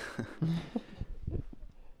Winnie.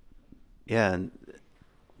 Yeah, and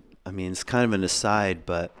I mean, it's kind of an aside,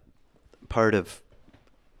 but part of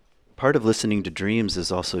listening to dreams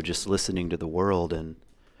is also just listening to the world and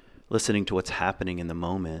listening to what's happening in the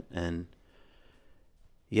moment. And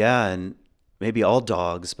yeah, and maybe all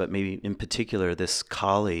dogs, but maybe in particular this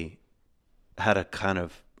collie had a kind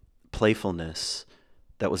of playfulness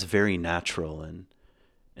that was very natural, and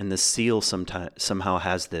the seal somehow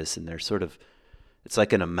has this, and they're sort of, it's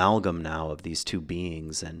like an amalgam now of these two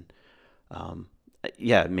beings. And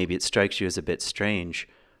yeah, maybe it strikes you as a bit strange,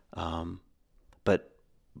 but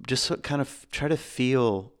just kind of try to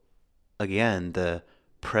feel again the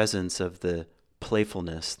presence of the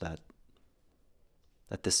playfulness that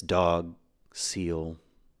this dog seal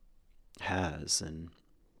has, and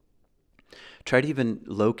try to even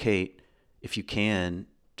locate, if you can,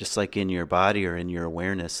 just like in your body or in your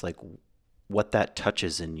awareness, like what that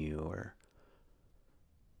touches in you, or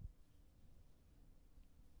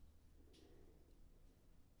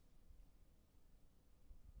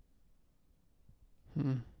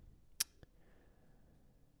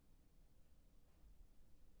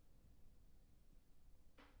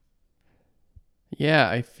Yeah,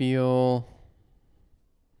 I feel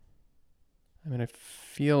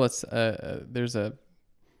it's there's a,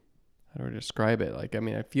 how do I describe it? Like,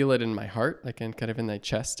 I feel it in my heart, like in kind of in my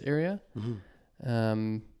chest area.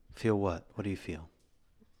 feel what? What do you feel?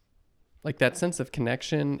 Like that sense of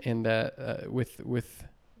connection, and that with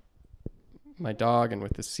my dog and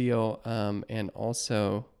with the seal, and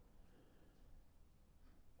also,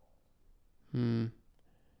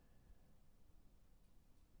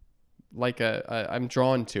 like I'm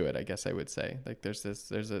drawn to it, I guess I would say. Like there's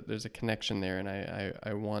a connection there, and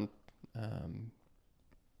I want,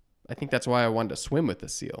 I think that's why I wanted to swim with the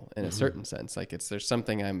seal in a certain sense. Like there's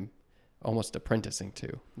something I'm almost apprenticing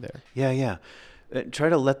to there. Yeah. Try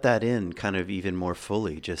to let that in kind of even more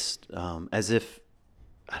fully, just as if,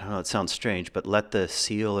 I don't know, it sounds strange, but let the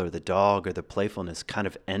seal or the dog or the playfulness kind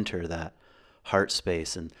of enter that heart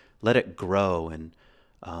space and let it grow. And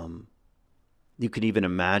you can even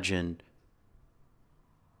imagine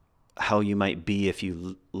how you might be if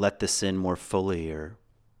you let this in more fully, or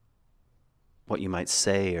what you might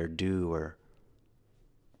say or do, or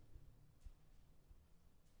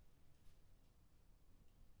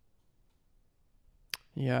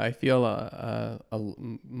Yeah, I feel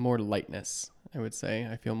more lightness, I would say.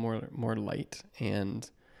 I feel more light, and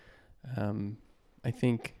I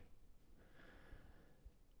think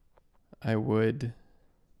I would.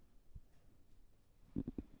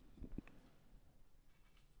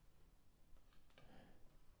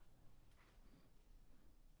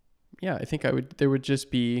 Yeah, I think I would. There would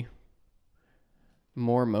just be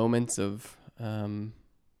more moments of a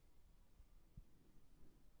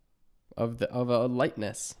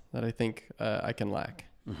lightness that I think I can lack.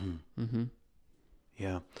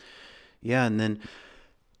 Yeah. Yeah. And then,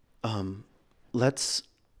 um, let's,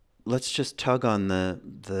 let's just tug on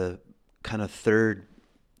the kind of third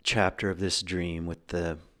chapter of this dream with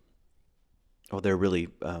there are really,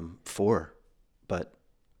 four, but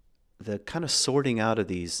the kind of sorting out of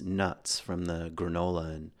these nuts from the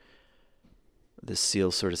granola, and the seal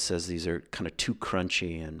sort of says these are kind of too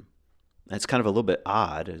crunchy, and it's kind of a little bit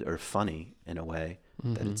odd or funny in a way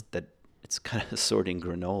that it's kind of sorting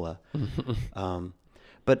granola.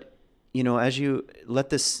 But as you let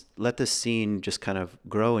this scene just kind of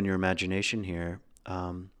grow in your imagination here, do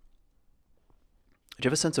you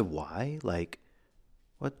have a sense of why? Like,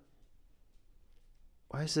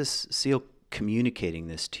 why is this seal communicating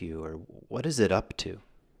this to you, or what is it up to?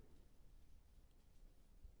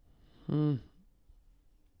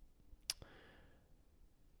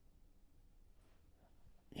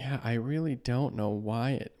 Yeah, I really don't know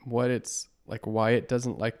why it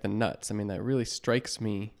doesn't like the nuts. I mean, that really strikes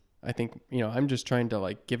me. I think, I'm just trying to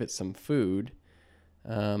like give it some food.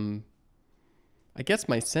 I guess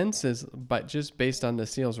my sense is, but just based on the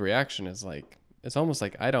seal's reaction, is like, it's almost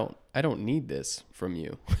like I don't need this from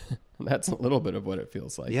you. That's a little bit of what it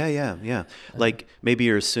feels like. Yeah. Like maybe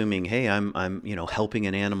you're assuming, hey, I'm helping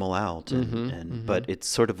an animal out, and but it's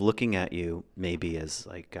sort of looking at you maybe as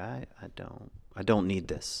like, I don't need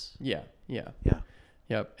this. Yeah.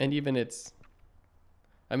 And even its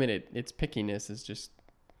pickiness is just,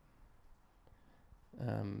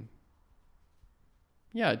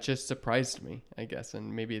 it just surprised me, I guess.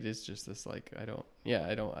 And maybe it is just this, like, I don't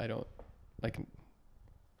like,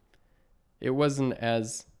 it wasn't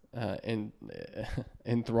as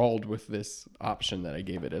enthralled with this option that I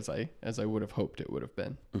gave it as I would have hoped it would have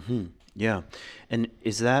been. Mm-hmm. Yeah. And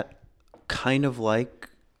is that kind of like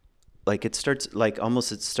it starts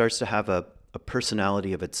to have a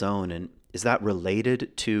personality of its own, and is that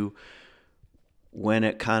related to when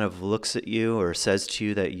it kind of looks at you or says to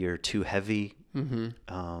you that you're too heavy?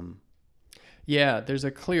 Yeah, there's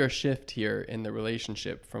a clear shift here in the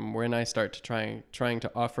relationship from when I start to trying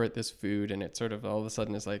to offer it this food, and it sort of all of a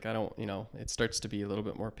sudden is like, it starts to be a little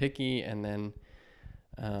bit more picky. And then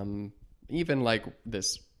even like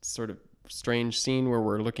this sort of strange scene where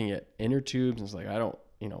we're looking at inner tubes, and it's like, I don't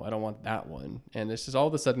want that one. And it's just all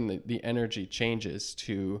of a sudden the energy changes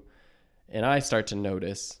to, and I start to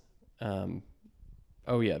notice,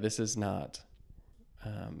 this is not,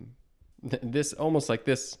 this almost like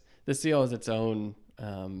this seal has its own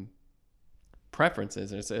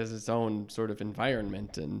preferences, and it has its own sort of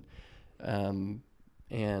environment, and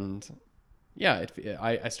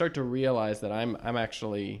I start to realize that I'm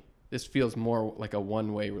actually, this feels more like a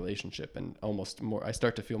one-way relationship, and almost more, I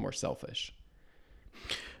start to feel more selfish.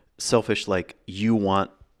 Selfish, like you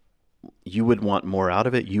would want more out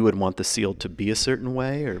of it. You would want the seal to be a certain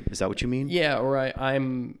way, or is that what you mean? Yeah, or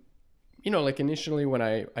I'm, like initially when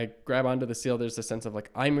I grab onto the seal, there's a sense of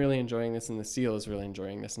like, I'm really enjoying this and the seal is really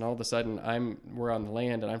enjoying this. And all of a sudden we're on the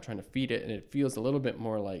land and I'm trying to feed it, and it feels a little bit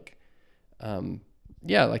more like,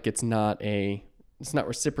 like it's not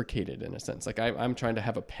reciprocated in a sense. Like I'm trying to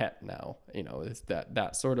have a pet now, it's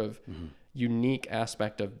that sort of unique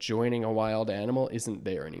aspect of joining a wild animal isn't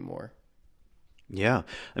there anymore. Yeah.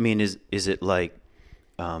 I mean, is it like,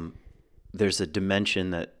 there's a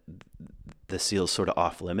dimension that the seal's sort of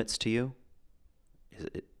off limits to you?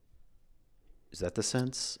 Is that the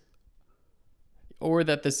sense? Or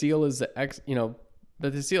that the seal is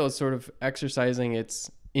sort of exercising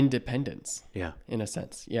its independence. Yeah. In a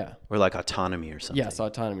sense. Yeah. Or like autonomy or something. Yes,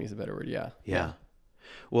 autonomy is a better word. Yeah.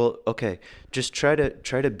 Well, okay. Just try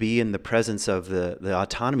to be in the presence of the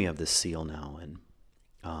autonomy of this seal now, and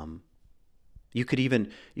you could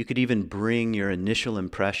even bring your initial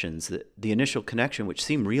impressions, the initial connection, which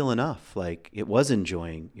seemed real enough, like it was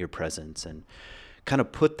enjoying your presence, and kind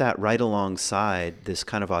of put that right alongside this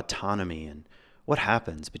kind of autonomy, and what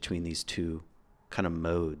happens between these two kind of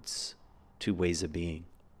modes, two ways of being.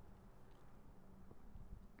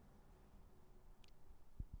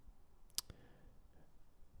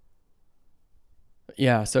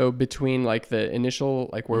 Yeah, so between like the initial,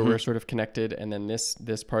 like where we're sort of connected, and then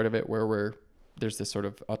this part of it where there's this sort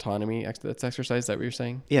of autonomy that's exercised. Is that what you're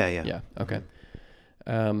saying? Yeah. Okay.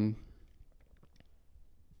 I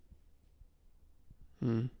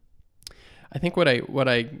think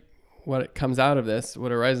what comes out of this,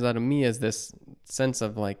 what arises out of me, is this sense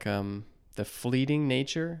of like the fleeting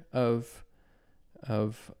nature of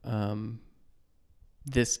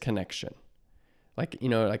this connection. Like,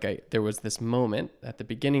 there was this moment at the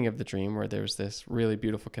beginning of the dream where there was this really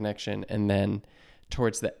beautiful connection, and then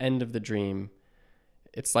towards the end of the dream,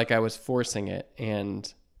 it's like I was forcing it,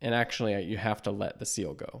 and actually you have to let the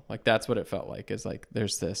seal go. Like that's what it felt like, is like there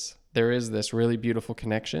is this really beautiful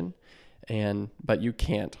connection, but you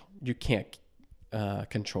can't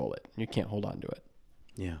control it. You can't hold on to it.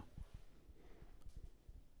 Yeah.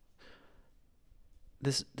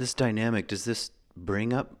 This dynamic, does this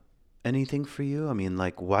bring up anything for you? I mean,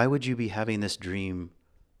 like, why would you be having this dream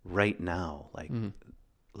right now, like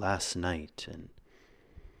last night? And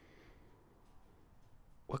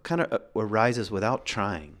what kind of arises without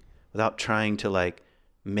trying to like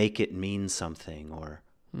make it mean something, or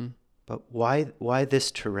but why this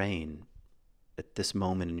terrain at this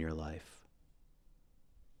moment in your life?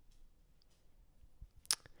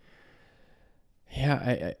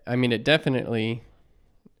 Yeah, I mean, it definitely,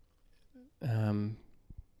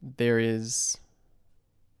 there is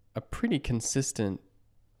a pretty consistent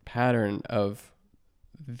pattern of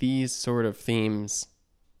these sort of themes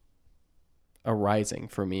arising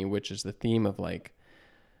for me, which is the theme of like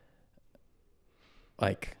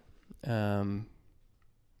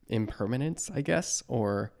impermanence, I guess,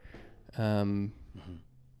 or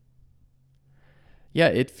yeah,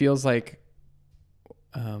 it feels like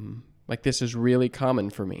this is really common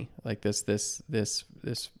for me, like this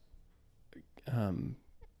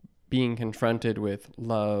being confronted with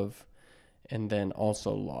love and then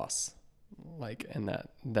also loss, like, and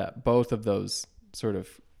that both of those sort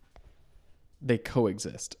of, they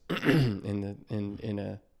coexist in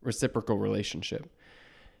a reciprocal relationship.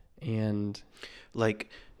 And like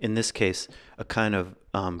in this case, a kind of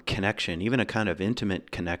connection, even a kind of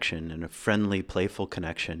intimate connection and a friendly, playful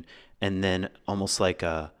connection, and then almost like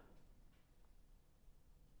the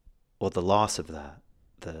loss of that,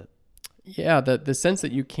 the sense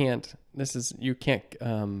that you can't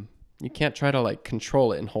try to like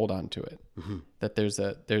control it and hold on to it. Mm-hmm. That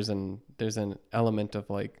there's an element of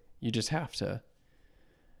like, you just have to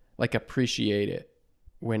like appreciate it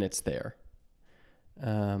when it's there.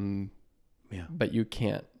 But you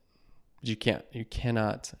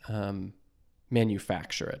cannot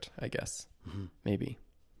manufacture it, I guess. Mm-hmm. Maybe.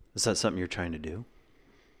 Is that something you're trying to do?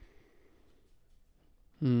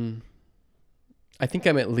 I think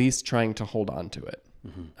I'm at least trying to hold on to it.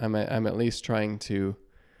 Mm-hmm. I'm at least trying to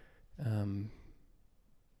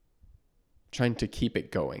keep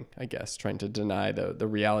it going, I guess, trying to deny the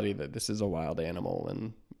reality that this is a wild animal,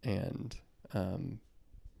 and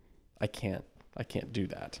I can't do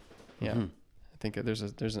that. Yeah. Mm-hmm. I think there's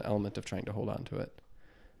an element of trying to hold on to it.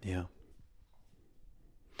 Yeah.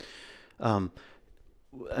 I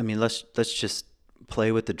mean, let's just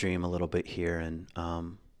play with the dream a little bit here, and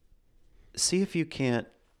see if you can't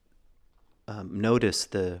notice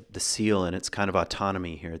the seal and its kind of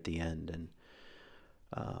autonomy here at the end,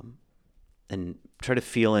 and try to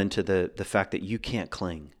feel into the fact that you can't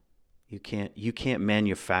cling. You can't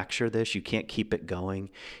manufacture this. You can't keep it going.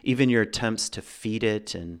 Even your attempts to feed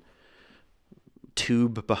it and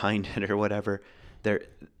tube behind it or whatever,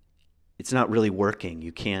 it's not really working.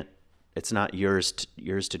 You can't. It's not yours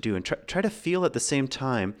to do. And try to feel at the same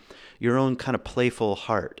time your own kind of playful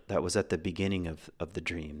heart that was at the beginning of the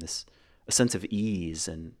dream. A sense of ease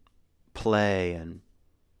and play, and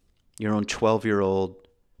your own 12-year-old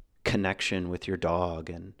connection with your dog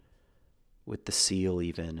and with the seal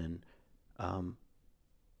even, and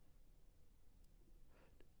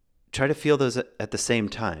try to feel those at the same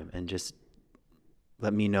time, and just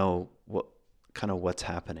let me know what's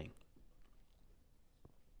happening.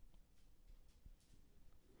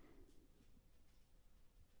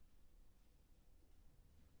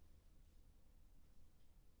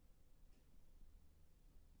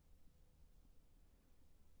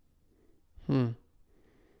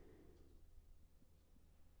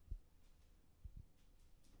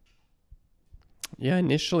 Yeah,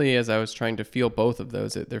 initially, as I was trying to feel both of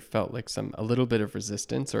those, there felt like a little bit of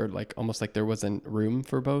resistance, or like almost like there wasn't room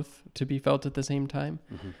for both to be felt at the same time.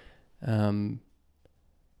 Mm-hmm.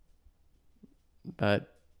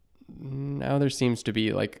 But now there seems to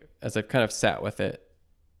be, like, as I've kind of sat with it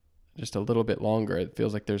just a little bit longer, it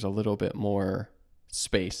feels like there's a little bit more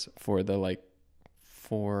space for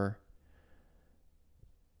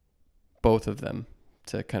both of them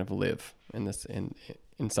to kind of live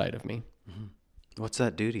inside of me. Mm-hmm. What's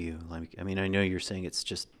that do to you? Like, I mean, I know you're saying it's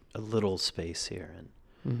just a little space here, and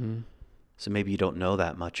mm-hmm. so maybe you don't know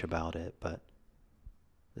that much about it, but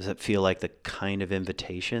does it feel like the kind of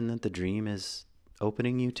invitation that the dream is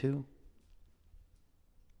opening you to?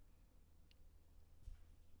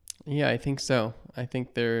 Yeah, I think so. I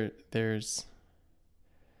think there's,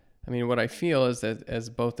 I mean, what I feel is that as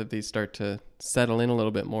both of these start to settle in a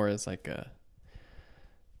little bit more, is like a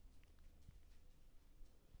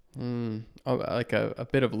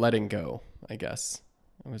bit of letting go, I guess.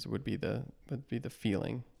 would be the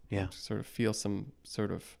feeling. Yeah. Sort of feel some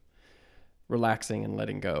sort of relaxing and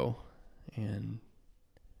letting go. And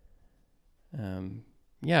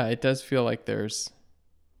yeah, it does feel like there's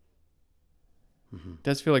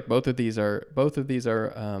does feel like both of these are these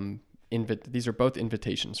are both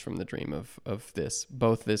invitations from the dream of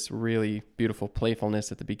this really beautiful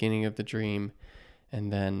playfulness at the beginning of the dream,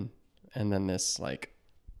 and then this like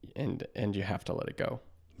and you have to let it go.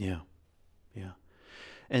 Yeah. Yeah.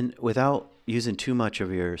 And without using too much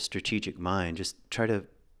of your strategic mind, just try to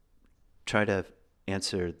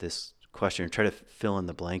answer this question, try to fill in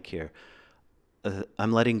the blank here.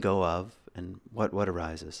 I'm letting go of, and what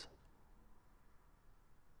arises?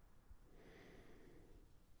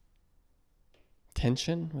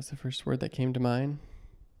 Tension was the first word that came to mind.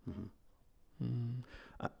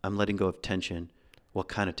 I'm letting go of tension. What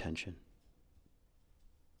kind of tension?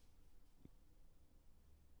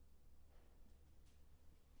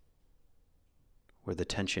 Or the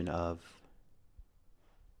tension of?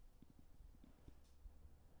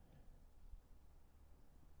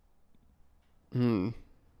 The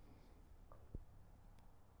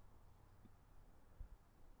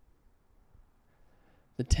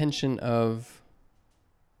tension of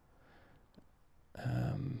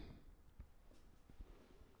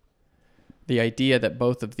the idea that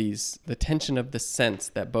both of these, the tension of the sense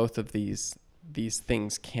that both of these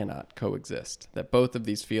things cannot coexist, that both of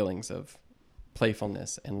these feelings of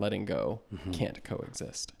playfulness and letting go can't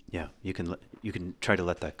coexist. Yeah, you can try to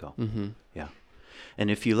let that go. Yeah.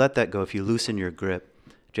 And if you let that go, if you loosen your grip,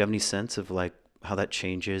 do you have any sense of like how that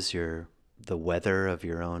changes the weather of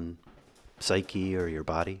your own psyche or your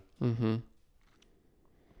body?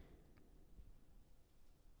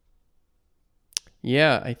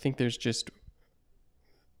 Yeah, I think there's just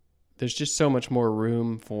so much more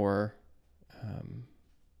room for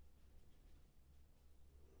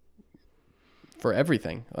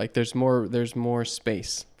everything. Like there's more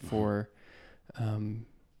space for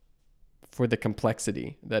the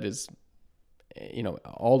complexity that is,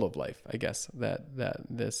 all of life, I guess,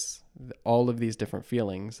 all of these different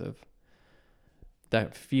feelings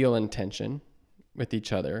that feel in tension with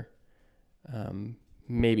each other,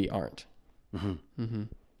 maybe aren't.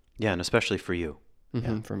 Yeah, and especially for you.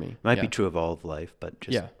 Yeah. For me. Might be true of all of life, but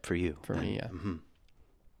just for you. For me, yeah.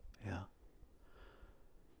 Yeah.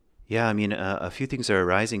 Yeah, I mean, a few things are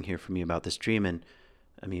arising here for me about this dream, and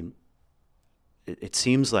I mean, it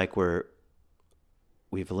seems like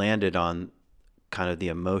we've landed on kind of the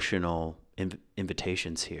emotional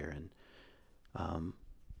invitations here,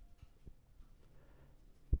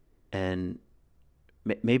 and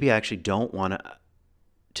maybe I actually don't want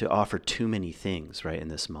to offer too many things right in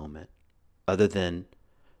this moment, other than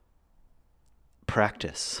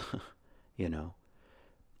practice.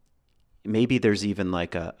 Maybe there's even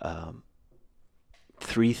like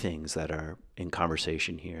three things that are in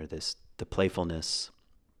conversation here. The playfulness.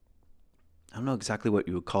 I don't know exactly what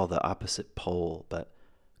you would call the opposite pole, but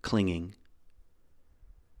clinging.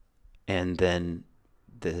 And then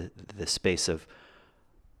the space of,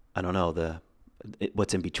 I don't know,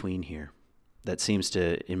 what's in between here. That seems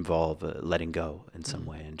to involve letting go in some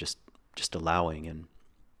way, and just allowing, and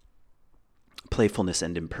playfulness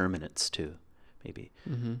and impermanence too. Maybe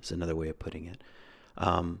is another way of putting it.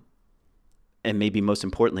 And maybe most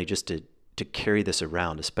importantly, just to carry this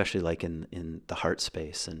around, especially like in the heart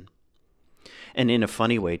space, and in a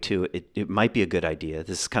funny way too. It might be a good idea.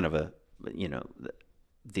 This is kind of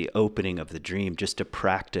the opening of the dream, just to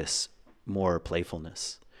practice more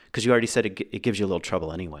playfulness, because you already said it gives you a little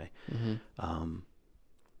trouble anyway.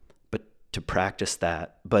 But to practice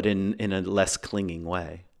that, but in a less clinging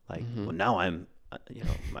way, like, well, now I'm.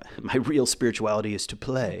 My real spirituality is to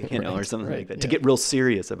play, or something like that. Yeah. To get real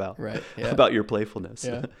serious about about your playfulness.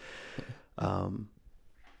 Yeah.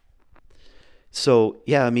 So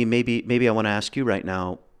yeah, I mean, maybe I want to ask you right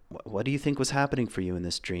now, what do you think was happening for you in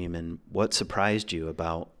this dream, and what surprised you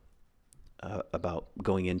about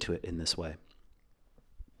going into it in this way?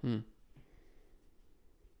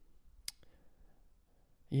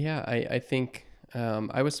 Yeah, I think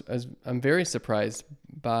I'm very surprised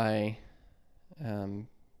by. I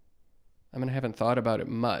haven't thought about it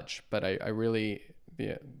much, but I really,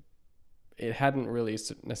 it hadn't really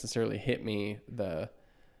necessarily hit me the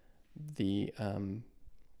kind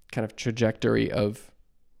of trajectory of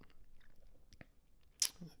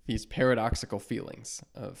these paradoxical feelings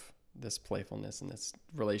of this playfulness and this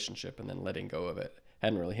relationship, and then letting go of it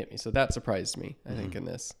hadn't really hit me. So that surprised me, I think, in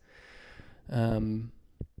this. And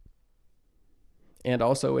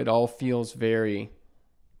also it all feels very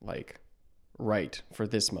like right for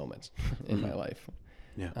this moment in my life.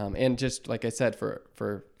 Yeah. And just like I said,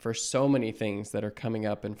 for so many things that are coming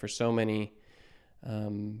up, and for so many,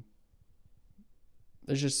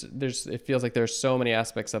 it feels like there's so many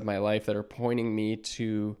aspects of my life that are pointing me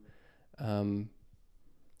to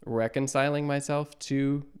reconciling myself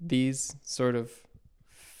to these sort of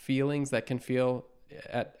feelings that can feel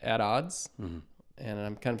at odds. Mm-hmm. And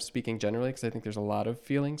I'm kind of speaking generally because I think there's a lot of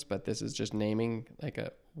feelings, but this is just naming like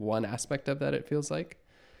one aspect of that, it feels like.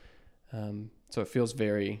 So it feels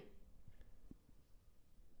very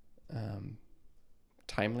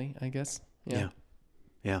timely, I guess. Yeah.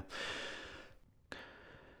 Yeah.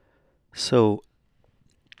 So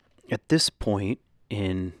at this point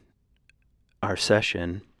in our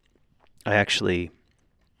session, I actually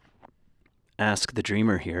asked the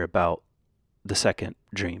dreamer here about the second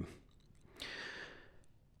dream,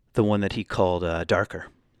 the one that he called darker.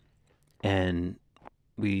 And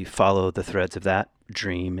we follow the threads of that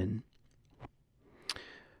dream and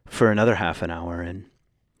for another half an hour, and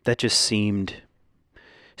that just seemed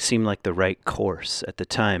like the right course at the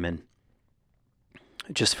time. And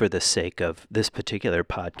just for the sake of this particular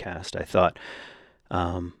podcast, I thought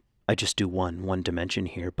I just do one dimension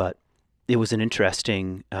here, but it was an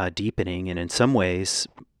interesting deepening, and in some ways,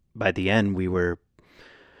 by the end, we were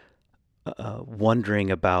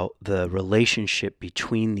wondering about the relationship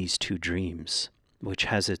between these two dreams, which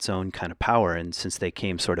has its own kind of power. And since they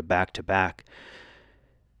came sort of back to back,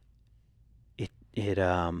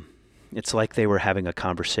 it's like they were having a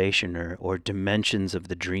conversation, or dimensions of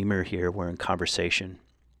the dreamer here were in conversation,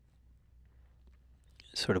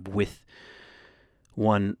 sort of with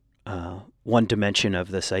one dimension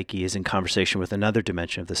of the psyche is in conversation with another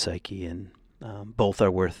dimension of the psyche, and both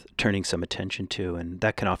are worth turning some attention to. And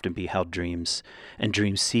that can often be how dreams and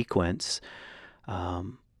dream sequence that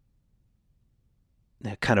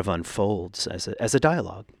kind of unfolds as a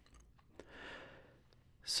dialogue.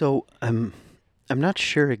 So I'm not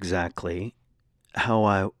sure exactly how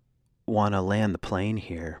I want to land the plane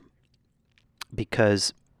here,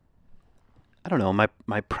 because I don't know,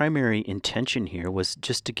 my primary intention here was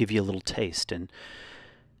just to give you a little taste,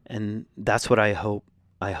 and that's what I hope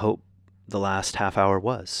the last half hour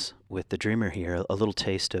was with the dreamer here, a little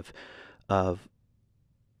taste of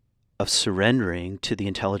surrendering to the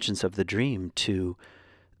intelligence of the dream, to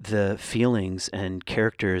the feelings and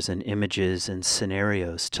characters and images and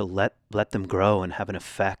scenarios, to let them grow and have an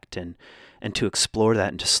effect, and to explore that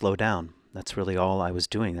and to slow down. That's really all I was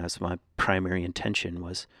doing. That's my primary intention,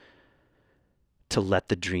 was to let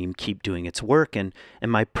the dream keep doing its work. And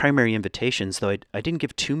my primary invitations, though I didn't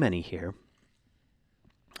give too many here,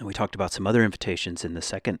 and we talked about some other invitations in the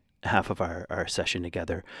second half of our session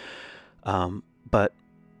together, but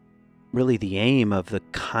really the aim of the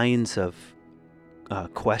kinds of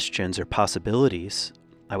questions or possibilities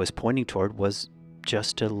I was pointing toward was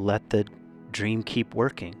just to let the dream keep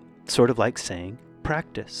working. Sort of like saying,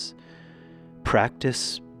 practice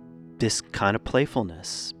this kind of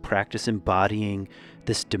playfulness, practice embodying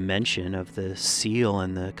this dimension of the seal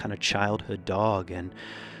and the kind of childhood dog, and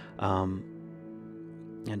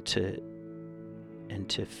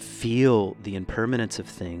to feel the impermanence of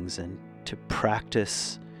things, and to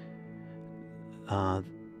practice a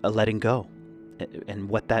letting go, and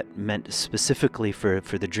what that meant specifically for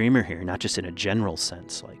the dreamer here, not just in a general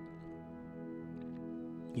sense, like,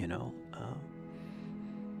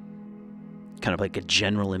 kind of like a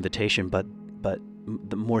general invitation, but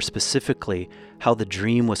the more specifically how the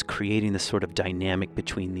dream was creating this sort of dynamic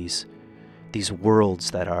between these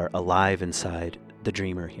worlds that are alive inside the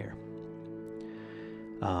dreamer here.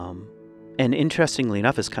 And interestingly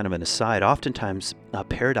enough, as kind of an aside, oftentimes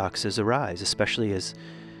paradoxes arise, especially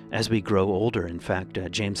as we grow older. In fact,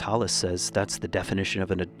 James Hollis says that's the definition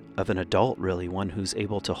of an adult, really, one who's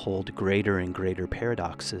able to hold greater and greater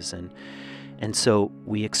paradoxes, and so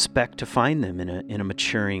we expect to find them in a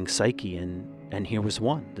maturing psyche, and here was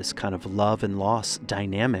one, this kind of love and loss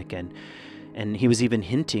dynamic, and he was even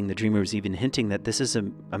hinting, the dreamer was even hinting, that this is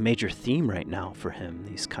a major theme right now for him,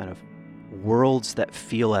 these kind of worlds that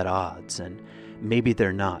feel at odds, and maybe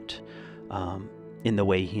they're not in the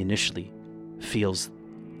way he initially feels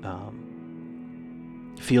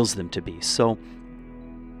them to be. So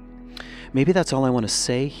maybe that's all I want to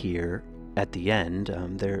say here at the end.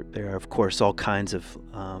 There are, of course, all kinds of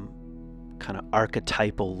kind of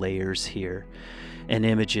archetypal layers here, and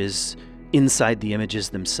images inside the images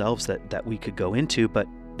themselves that we could go into, but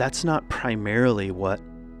that's not primarily what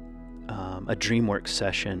a dreamwork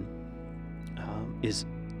session is,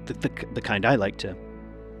 the kind I like to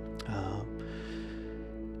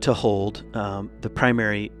hold. The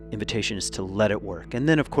primary invitation is to let it work, and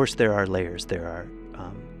then of course there are layers. There are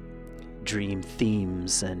dream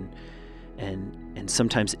themes and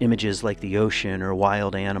sometimes images like the ocean or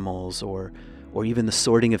wild animals or even the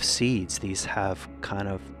sorting of seeds. These have kind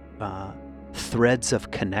of threads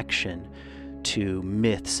of connection to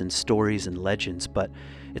myths and stories and legends, but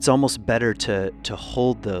it's almost better to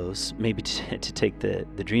hold those, maybe to take the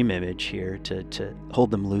dream image here, to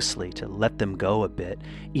hold them loosely, to let them go a bit,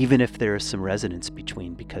 even if there is some resonance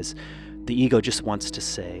between, because the ego just wants to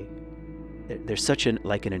say, there's such an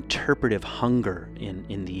interpretive hunger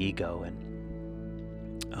in the ego, and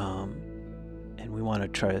we want to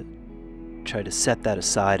try to set that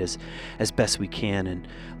aside as best we can and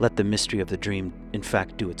let the mystery of the dream in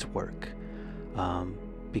fact do its work,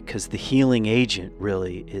 because the healing agent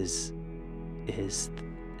really is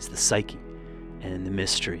the psyche and the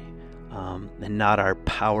mystery, and not our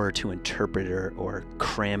power to interpret it or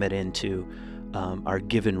cram it into our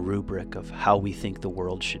given rubric of how we think the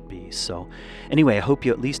world should be. So anyway, I hope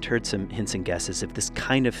you at least heard some hints and guesses. If this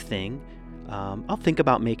kind of thing, I'll think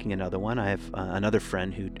about making another one. I have another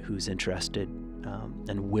friend who's interested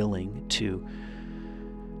and willing to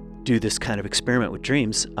do this kind of experiment with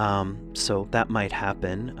dreams, so that might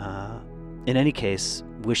happen. In any case,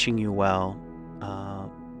 wishing you well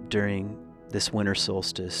during this winter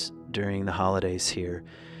solstice, during the holidays here,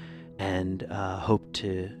 and hope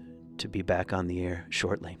to be back on the air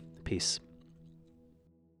shortly. Peace.